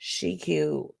 she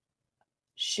cute.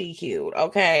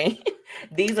 Okay.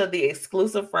 These are the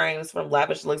exclusive frames from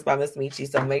Lavish Looks by MzMetchi.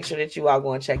 So make sure that you all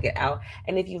go and check it out.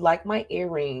 And if you like my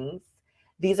earrings,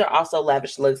 These are also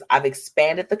lavish looks. I've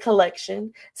expanded the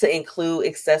collection to include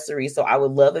accessories. So I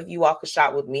would love if you all could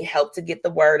shop with me, help to get the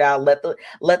word out. Let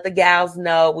the gals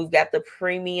know we've got the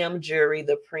premium jewelry,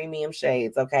 the premium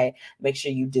shades. Okay. Make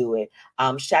sure you do it.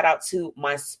 Shout out to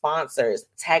my sponsors,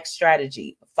 Tax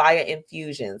Strategy, Fire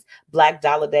Infusions, Black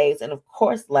Dollar Days, and of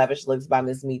course, Lavish Looks by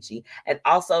MzMetchi. And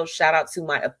also shout out to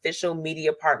my official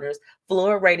media partners,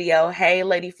 Fluent Radio. Hey,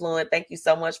 Lady Fluent, thank you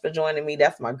so much for joining me.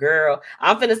 That's my girl.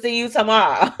 I'm finna see you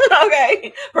tomorrow.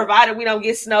 Okay. Provided we don't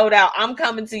get snowed out, I'm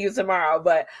coming to you tomorrow.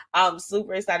 But I'm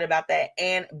super excited about that.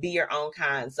 And Be Your Own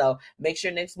Kind. So make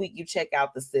sure next week you check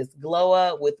out the Sis Glow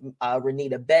Up with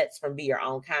Renita Betts from Be Your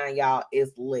Own Kind. Y'all,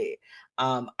 is lit.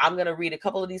 I'm gonna read a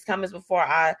couple of these comments before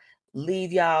I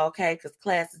leave y'all, okay? Because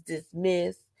class is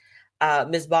dismissed.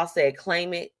 Ms. Boss said,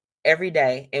 claim it every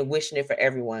day and wishing it for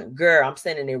everyone. Girl, I'm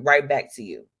sending it right back to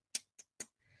you.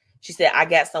 She said, I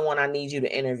got someone I need you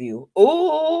to interview.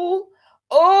 Ooh,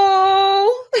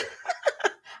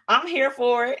 I'm here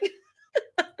for it.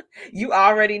 You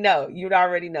already know. You'd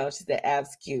already know. She said,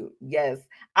 abs cute. Yes.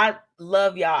 I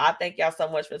love y'all. I thank y'all so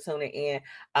much for tuning in.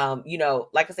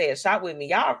 Like I said, shop with me.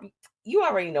 Y'all, you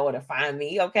already know where to find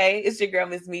me, okay? It's your girl,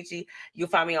 MzMetchi. You'll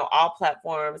find me on all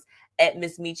platforms at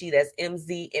MzMetchi. That's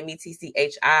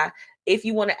MzMetchi. If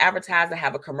you want to advertise and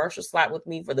have a commercial slot with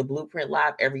me for the Blueprint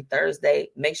Live every Thursday,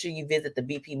 make sure you visit the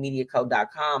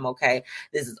bpmediaco.com, okay?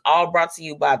 This is all brought to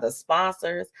you by the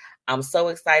sponsors. I'm so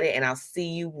excited, and I'll see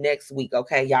you next week,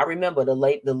 okay? Y'all remember the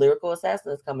Lyrical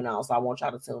Assassin is coming on, so I want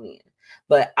y'all to tune in.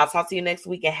 But I'll talk to you next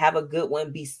week, and have a good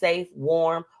one. Be safe,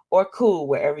 warm, or cool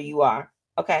wherever you are.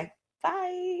 Okay,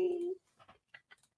 bye.